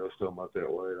 too. Y'all was talking about that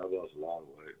weight. I've lost a lot of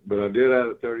weight. But I did have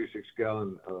a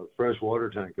 36-gallon fresh water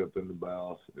tank up in the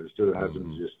bows instead of having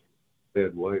to just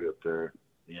add weight up there.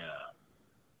 Yeah.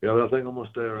 Yeah, but I think I'm going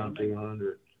to stay around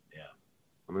 200. Yeah.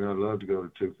 I mean, I'd love to go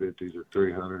to 250s or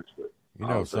 300s. But you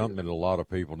know, something that a lot of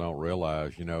people don't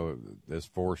realize, you know, this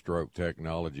 4-stroke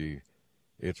technology,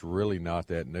 it's really not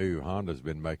that new. Honda's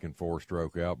been making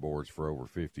 4-stroke outboards for over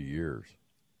 50 years.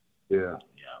 Yeah.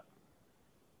 Yeah.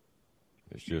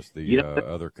 It's just the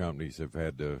other companies have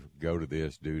had to go to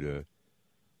this due to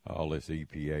all this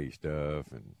EPA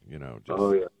stuff and, you know. Just,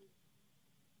 oh, yeah.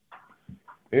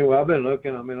 Anyway, I've been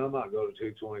looking. I mean, I might go to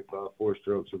 225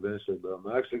 4-strokes eventually, but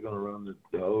I'm actually going to run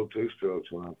the old 2-strokes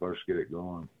when I first get it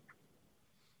going.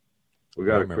 I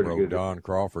remember old Don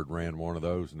Crawford ran one of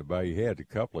those in the Bay. He had a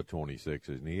couple of 26s,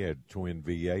 and he had twin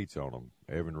V8s on them,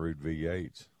 Evinrude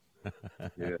V8s.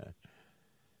 Yeah.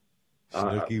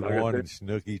 Snooky 1 and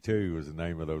Snooky 2 was the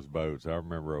name of those boats. I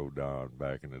remember old Don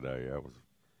back in the day. That was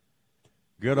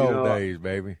good old days,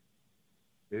 baby.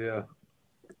 Yeah.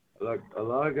 Like a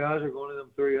lot of guys are going to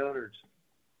them 300s.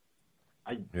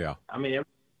 I mean,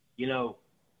 you know,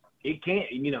 it can't,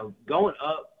 you know, going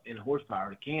up in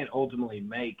horsepower can ultimately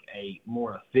make a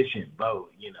more efficient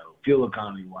boat, you know, fuel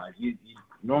economy wise. You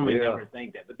normally never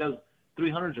think that, but those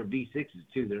 300s are V6s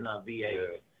too. They're not V8s.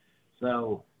 Yeah.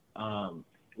 So,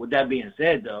 with that being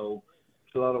said, though,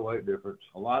 it's a lot of weight difference.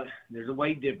 There's a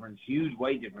weight difference, huge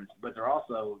weight difference, but they're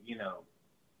also, you know,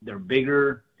 they're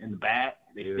bigger in the back.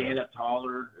 They stand up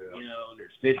taller. Yeah. You know,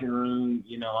 there's fishing room.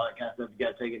 You know, all that kind of stuff you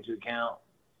got to take into account.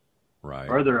 Right.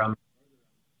 Further,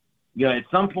 you know, at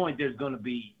some point there's going to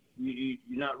be you're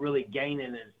not really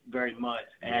gaining as very much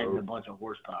adding a bunch of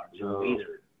horsepower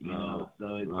either. You know,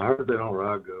 so I heard they don't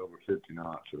ride good over 50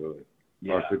 knots really.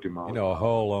 Yeah. Or 50 miles. You know, a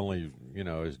hull only, you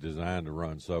know, is designed to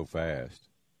run so fast.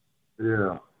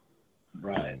 Yeah.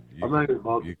 Right. I think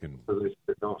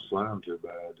they don't slam too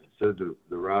bad. It said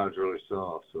the ride's really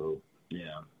soft, so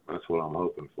yeah, that's what I'm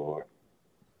hoping for.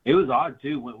 It was odd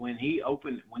too when he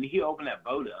opened that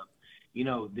boat up. You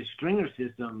know, the stringer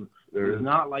system is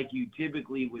not like you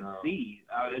typically would see.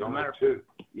 As a matter of fact,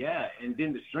 and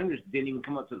then the stringers didn't even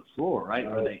come up to the floor, right?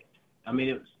 No. Or they? I mean,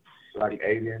 it was like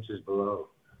 8 inches below.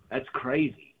 That's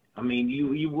crazy. I mean,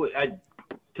 you would.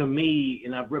 To me,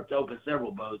 and I've ripped open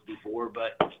several boats before,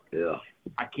 but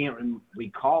I can't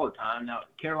recall a time. Now,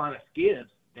 Carolina skiffs,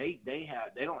 they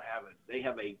have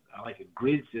a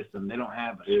grid system. They don't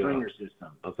have a stringer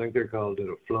system. I think they called it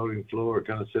a floating floor. It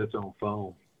kind of sits on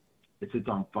foam. It sits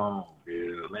on foam.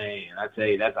 Yeah. Man, I tell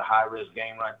you, that's a high-risk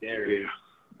game right there. Yeah.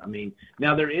 I mean,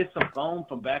 now there is some foam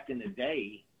from back in the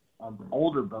day on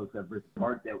older boats at Freeport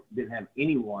Park that didn't have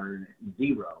any water in it,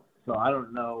 zero. So I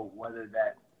don't know whether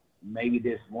that maybe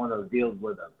this one of those deals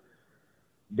with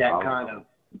that kind of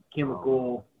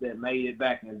chemical that made it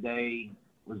back in the day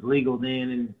was legal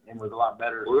then and was a lot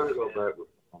better. We're going to go back,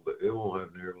 but it won't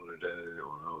have near what it did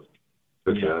when I was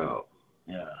took it out.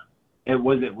 Yeah. And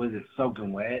was it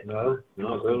soaking wet? No, it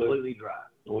was completely dry.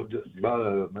 Well, just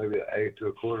about maybe an 1/8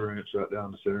 to 1/4 inch right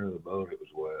down the center of the boat. It was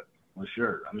wet. Well,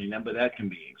 sure. I mean, but that can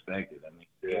be expected. I mean,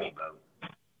 any boat.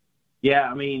 Yeah,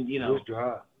 I mean, you know, it was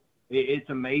dry. It's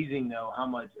amazing though how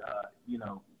much you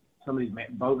know, some of these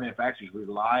boat manufacturers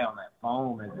rely on that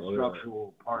foam as a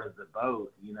structural part of the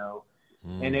boat. You know,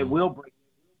 and it will break.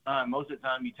 Most of the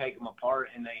time, you take them apart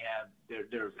and they have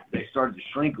they started to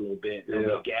shrink a little bit.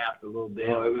 They'll be gapped a little bit.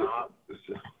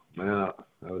 Man,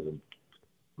 that was a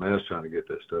mess trying to get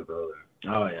that stuff out of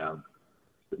there. Oh yeah.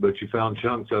 But you found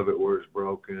chunks of it where it's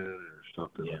broken or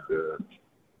something like that.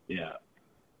 Yeah.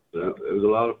 So it was a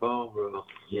lot of foam, bro.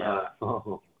 Yeah.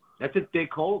 That's a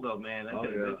thick hole, though, man.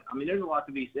 I mean, there's a lot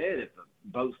to be said if the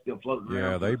boat's still floating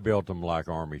around. Yeah, they built them like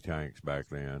Army tanks back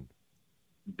then.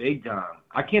 Big time.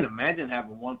 I can't imagine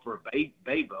having one for a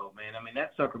bay boat, man. I mean,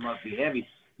 that sucker must be heavy.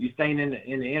 You staying in the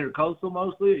intercoastal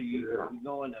mostly, or you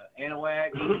going to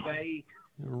Anahuac, East Bay?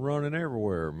 Running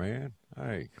everywhere, man.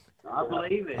 Hey, I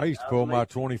believe it. I used to pull my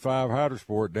 25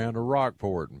 Hydrosport down to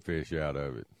Rockport and fish out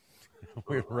of it.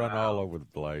 We'd run all over the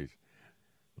place.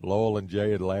 Lowell and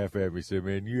Jay would laugh at me, said,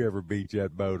 "Man, you ever beach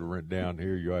that boat or rent down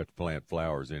here, you have to plant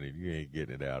flowers in it. You ain't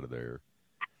getting it out of there."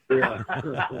 Yeah,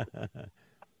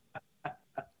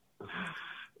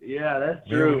 yeah, that's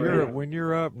true. When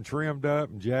you're up and trimmed up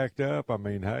and jacked up, I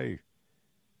mean, hey,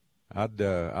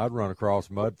 I'd run across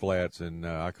mud flats and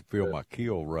I could feel my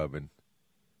keel rubbing,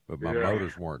 but my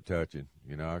motors weren't touching.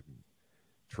 You know, I could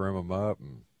trim them up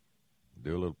and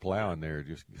do a little plowing there.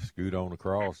 Just scoot on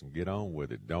across and get on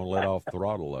with it. Don't let off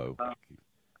throttle though.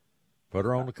 Put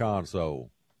her on the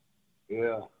console.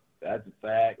 Yeah, that's a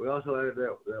fact. We also added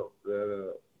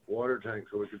that water tank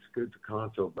so we could scoot the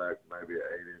console back maybe 8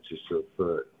 inches to a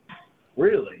foot.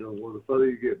 Really? So well, the further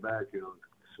you get back, you know, the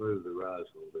smoother the ride's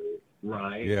gonna be.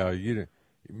 Right. Yeah, you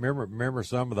remember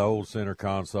some of the old center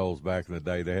consoles back in the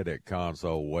day. They had that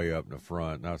console way up in the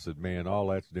front, and I said, man, all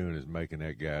that's doing is making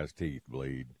that guy's teeth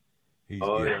bleed. He's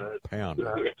getting pounded.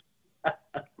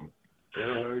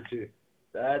 That'll hurt you.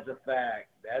 That's a fact.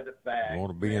 That's a fact. You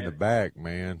want to be in the back,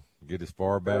 man. Get as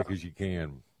far back as you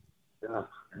can. Yeah.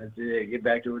 That's it. Get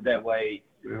back to it that way.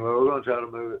 Yeah, well, we're going to try to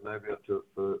move it maybe up to a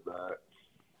foot back.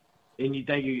 And you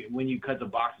think when you cut the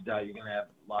boxes out, you're going to have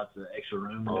lots of extra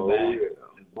room in the back.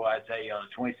 Yeah. Boy, I tell you, on a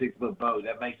 26-foot boat,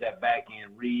 that makes that back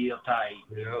end real tight.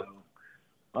 Yeah.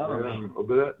 So, I mean,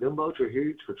 but them boats are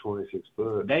huge for 26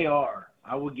 foot. They are.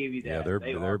 I will give you that. Yeah,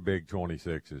 they're big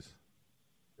 26s.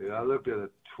 Yeah, I looked at a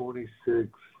 26.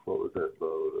 What was that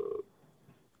boat?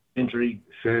 Century.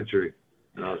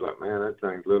 And I was like, man, that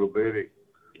thing's little bitty.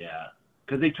 Yeah,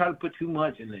 because they try to put too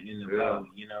much in the boat.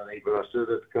 You know, But I stood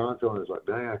at the console and it was like,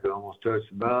 dang, I could almost touch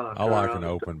the bow. I like an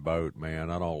open boat,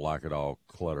 man. I don't like it all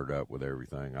cluttered up with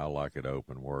everything. I like it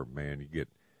open where, man, you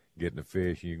getting the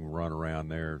fish, you can run around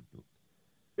there.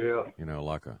 Yeah. You know,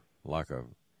 like a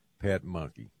pet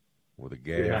monkey with a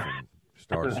gaff and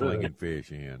start slinging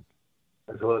fish in.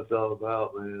 That's what it's all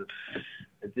about, man.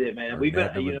 That's it, man. We've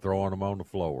been throwing them on the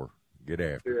floor. Get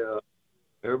after it. Yeah.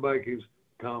 Everybody keeps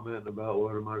commenting about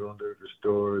what am I going to do for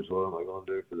storage? What am I going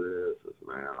to do for this? I said,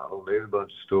 man, I don't need a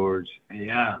bunch of storage.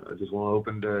 Yeah. I just want to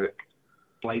open deck.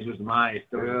 Place with some ice,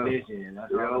 throw the fish in.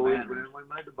 That's all that matters. We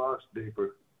made the box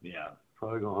deeper. Yeah.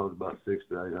 Probably going to hold about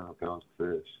 600 to 800 pounds of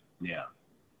fish. Yeah.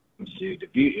 Shoot,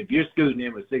 if you're scooting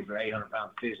in with 600 or 800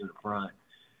 pounds of fish in the front,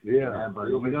 yeah, but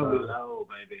you're going to lose a hole,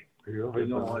 baby. You're going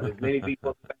to want as many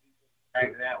people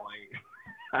back that way.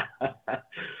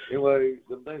 Anyway,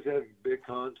 some things have big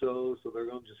consoles, so they're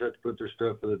going to just have to put their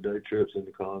stuff for the day trips in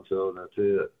the console, and that's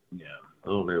it. Yeah. I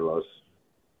don't need a lot of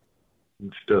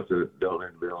stuff that don't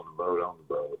need to be on the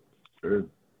boat. Sure.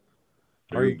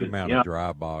 Or you can mount a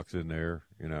dry box in there,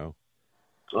 you know.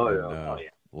 Oh, yeah. And,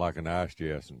 like an ice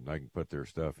chest, and they can put their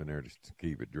stuff in there just to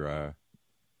keep it dry.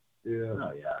 Yeah.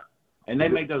 Oh, yeah. And they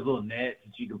make those little nets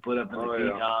that you can put up in the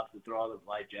T-tops to throw all the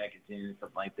life jackets in and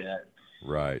stuff like that.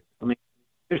 Right. I mean,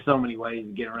 there's so many ways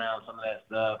to get around some of that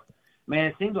stuff. Man,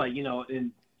 it seems like, you know,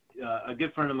 a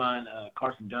good friend of mine,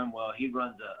 Carson Dunwell, he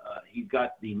runs he's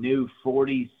got the new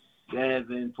 46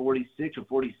 or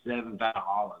 47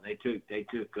 Valhalla. They took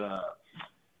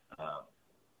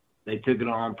it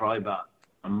on probably about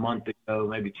a month ago,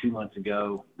 maybe 2 months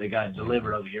ago. They got it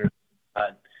delivered over here.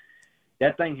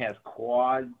 That thing has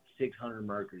quad 600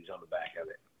 Mercuries on the back of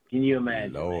it. Can you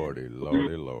imagine? Lordy.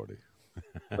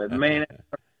 But, man, it's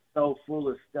so full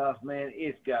of stuff, man.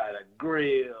 It's got a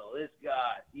grill. It's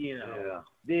got, you know,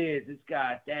 this. It's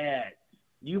got that.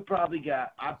 I probably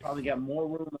got more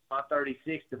room in my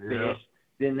 36 to fish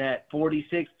than that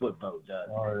 46-foot boat does.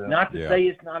 Oh, yeah. Not to say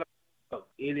it's not a boat.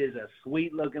 It is a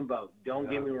sweet-looking boat. Don't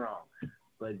get me wrong.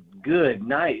 But good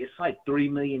night. It's like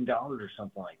 $3 million or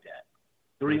something like that.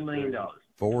 $3 million.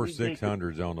 4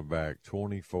 600s on the back,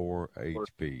 24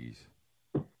 HPs.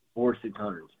 4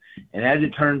 600s. And as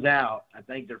it turns out, I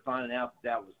think they're finding out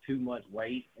that was too much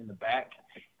weight in the back.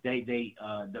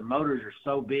 The motors are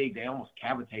so big they almost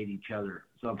cavitate each other.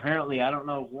 So apparently, I don't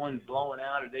know if one's blowing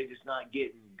out or they're just not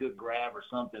getting good grab or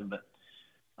something. But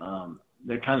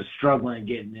they're kind of struggling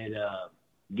getting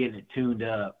it tuned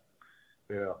up.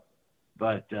 Yeah.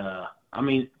 But I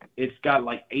mean, it's got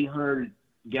like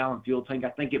 800-gallon fuel tank. I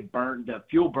think the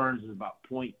fuel burns is about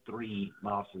 0.3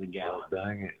 miles to the gallon. Oh,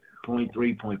 dang it. 0.3,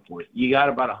 0.4. You got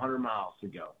about 100 miles to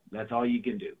go. That's all you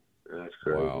can do. That's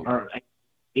crazy. Wow. Or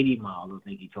 80 miles, I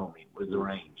think he told me, was the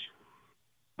range.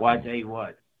 Well, I tell you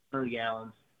what, 100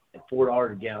 gallons at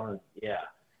 $4 a gallon, yeah.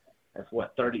 That's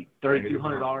what,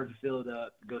 $3,200 to fill it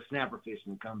up, go snapper fishing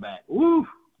and come back. Woo,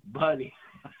 buddy.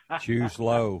 Chew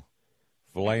slow.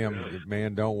 Fillet them,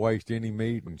 man, don't waste any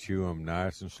meat and chew them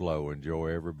nice and slow. Enjoy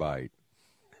every bite.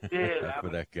 Yeah, for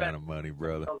that kind of money,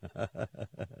 brother.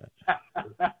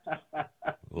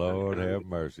 Lord have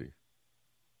mercy.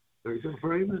 There's some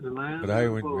Freeman and land.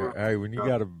 But when you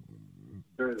got a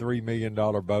 $3 million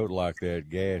boat like that,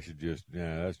 gas is just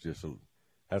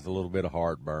that's a little bit of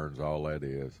heartburn's all that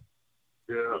is.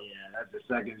 Yeah, that's a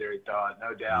secondary thought,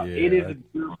 no doubt. Yeah, it is a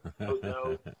beautiful boat,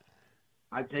 though.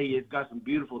 I tell you, it's got some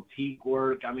beautiful teak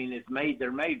work. I mean,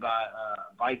 they're made by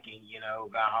Viking,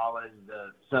 Valhalla is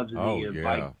the subsidy of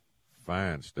Viking.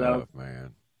 Fine stuff,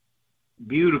 man.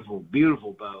 Beautiful,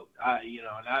 beautiful boat. I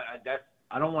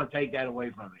don't want to take that away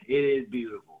from it. It is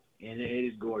beautiful and it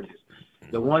is gorgeous.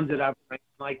 The ones that I've ran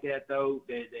like that though,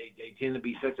 they tend to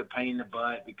be such a pain in the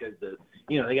butt because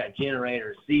they got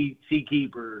generators, sea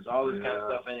keepers, all this kind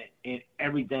of stuff in it, and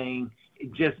everything.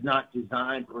 It's just not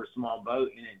designed for a small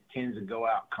boat, and it tends to go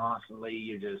out constantly.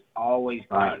 You're just always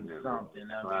fighting something.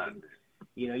 I mean,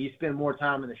 you spend more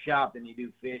time in the shop than you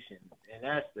do fishing, and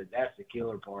that's the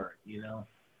killer part. Yeah.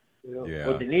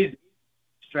 What they need is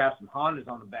strap some Hondas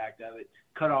on the back of it,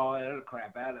 cut all that other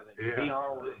crap out of it. Yeah. Be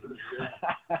on with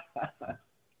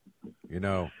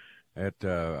it.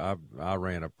 I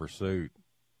ran a Pursuit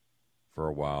for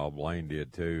a while. Blaine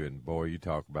did too, and boy, you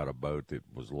talk about a boat that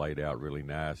was laid out really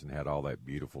nice and had all that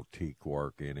beautiful teak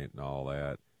work in it and all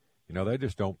that. They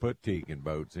just don't put teak in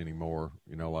boats anymore,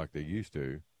 like they used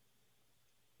to.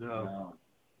 No.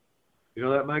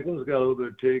 That Macklin's got a little bit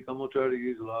of teak. I'm gonna try to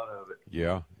use a lot of it.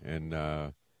 Yeah, and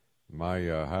my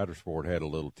Hydrosport had a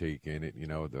little teak in it.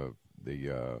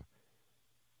 The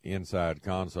inside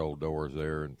console doors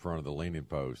there in front of the leaning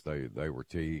post, they were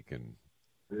teak, and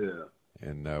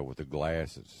with the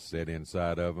glass that's set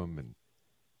inside of them,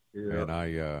 and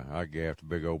I gaffed a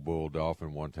big old bull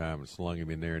dolphin one time and slung him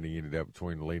in there, and he ended up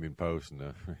between the leaning post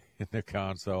and the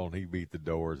console, and he beat the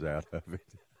doors out of it.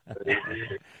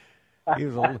 He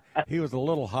was a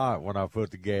little hot when I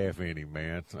put the gaff in him,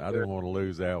 man. I didn't want to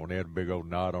lose that one. He had a big old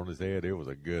knot on his head. It was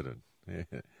a good one.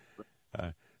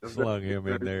 I slung him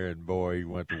in there, and boy, he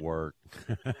went to work.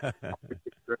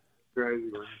 Crazy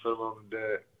when you put him on the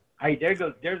deck. Hey, there's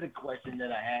a question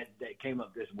that I had that came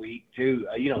up this week too.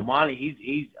 Monty,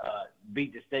 he's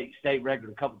beat the state record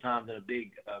a couple times in a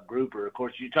big grouper. Of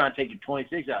course, you're trying to take your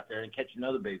 26 out there and catch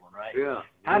another big one, right? Yeah.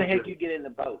 How the heck you get in the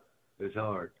boat? It's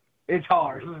hard. It's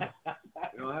hard. I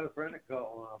had a friend that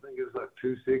caught one. I think it was like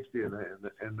 260, and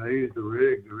they used the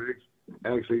rig. The rigs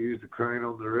actually used the crane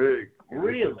on the rig.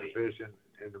 Really? Put the fish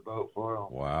in the boat for them.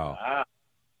 Wow.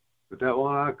 But that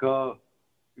one I caught,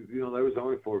 there was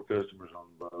only 4 customers on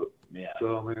the boat. Yeah.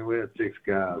 So, I mean, we had 6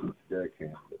 guys with the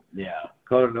deckhand. Yeah.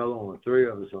 Caught another one with 3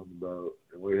 of us on the boat,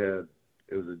 and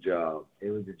it was a job.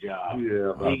 It was a job.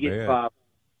 Yeah. Do you get 5?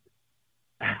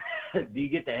 Do you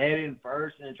get the head in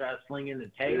first and then try to sling in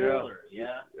the tail?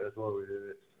 Yeah. That's why we did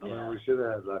it. I mean, we should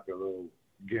have had like a little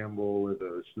gimbal with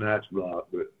a snatch block,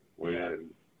 but we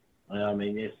hadn't. Well, I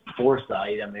mean, it's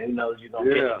foresight. I mean, who knows you're going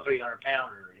to get a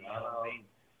 300-pounder,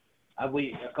 I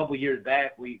mean, a couple of years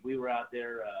back, we were out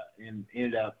there and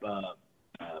ended up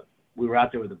we were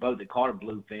out there with a boat that caught a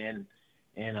bluefin,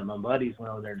 and my buddies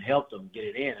went over there and helped them get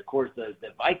it in. Of course, the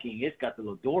Viking, it's got the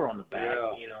little door on the back,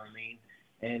 you know what I mean?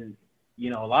 And,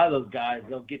 a lot of those guys,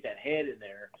 they'll get that head in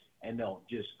there, and they'll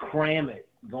just cram it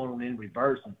going in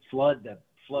reverse and flood the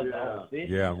whole fish.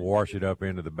 Yeah, and wash it up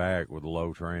into the back with a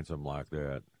low transom like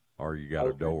that, or you got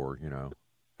a door,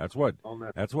 That's what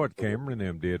Cameron and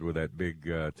them did with that big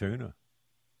tuna.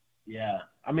 Yeah,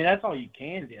 I mean that's all you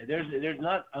can do. There's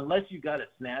not, unless you got a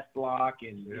snatch block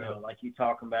and like you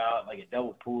talking about, like a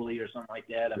double pulley or something like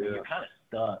that. I mean you're kind of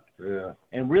stuck. Yeah.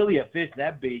 And really, a fish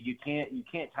that big, you can't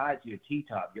tie it to your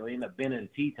T-top. You'll end up bending the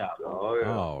T-top.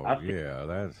 Oh yeah.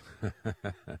 That's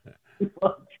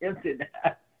tempted.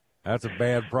 That's a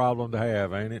bad problem to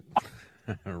have, ain't it?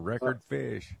 Record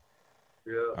fish.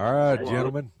 Yeah. All right,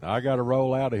 gentlemen, I got to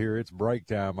roll out of here. It's break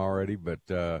time already, but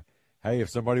hey,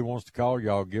 if somebody wants to call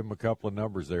y'all, give them a couple of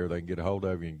numbers there. They can get a hold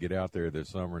of you and get out there this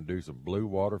summer and do some blue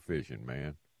water fishing,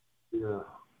 man. Yeah.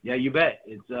 Yeah, you bet.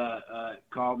 It's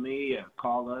call me,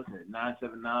 call us at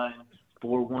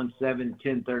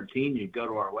 979-417-1013. You go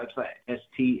to our website,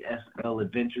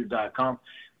 stspladventures.com.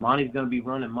 Monty's going to be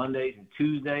running Mondays and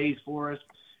Tuesdays for us,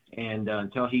 and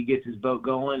until he gets his boat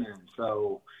going, and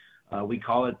so we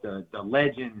call it the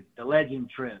legend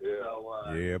trip. Yeah.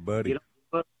 So yeah, buddy. Get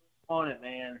on it,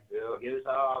 man. Yeah. Give us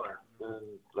a holler. And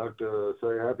I'd like to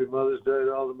say Happy Mother's Day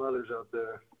to all the mothers out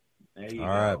there. There you all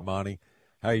go. right, Monty.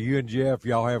 Hey, you and Jeff,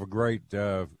 y'all have a great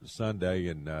Sunday,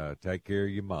 and take care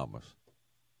of your mamas.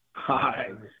 All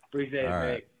right. Appreciate it, all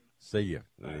right. Nick. See you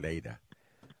later.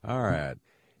 All right.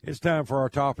 It's time for our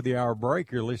top of the hour break.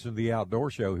 You're listening to the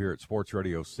Outdoor Show here at Sports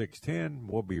Radio 610.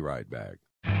 We'll be right back.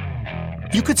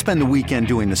 You could spend the weekend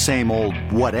doing the same old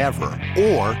whatever,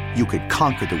 or you could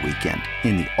conquer the weekend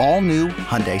in the all-new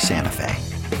Hyundai Santa Fe.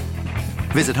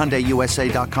 Visit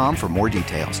HyundaiUSA.com for more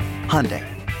details. Hyundai,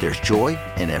 there's joy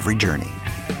in every journey.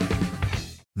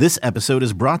 This episode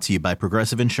is brought to you by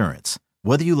Progressive Insurance.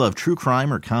 Whether you love true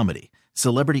crime or comedy,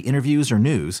 celebrity interviews or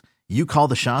news, You call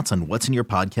the shots on what's in your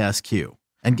podcast queue.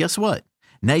 And guess what?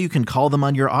 Now you can call them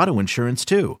on your auto insurance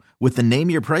too with the Name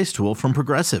Your Price tool from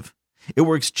Progressive. It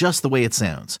works just the way it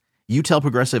sounds. You tell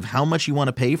Progressive how much you want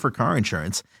to pay for car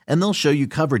insurance, and they'll show you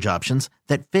coverage options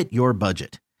that fit your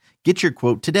budget. Get your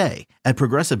quote today at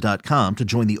Progressive.com to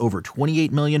join the over 28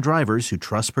 million drivers who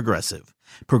trust Progressive.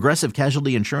 Progressive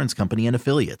Casualty Insurance Company and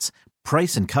Affiliates.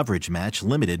 Price and coverage match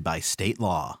limited by state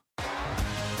law.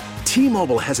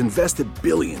 T-Mobile has invested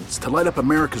billions to light up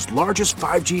America's largest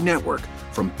 5G network,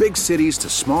 from big cities to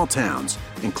small towns,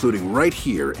 including right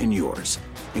here in yours.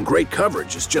 And great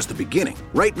coverage is just the beginning.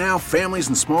 Right now, families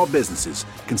and small businesses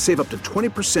can save up to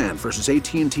 20% versus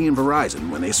AT&T and Verizon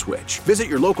when they switch. Visit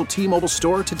your local T-Mobile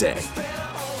store today.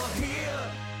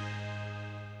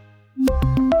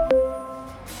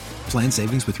 Plan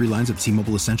savings with 3 lines of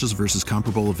T-Mobile Essentials versus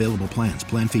comparable available plans.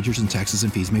 Plan features and taxes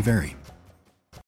and fees may vary.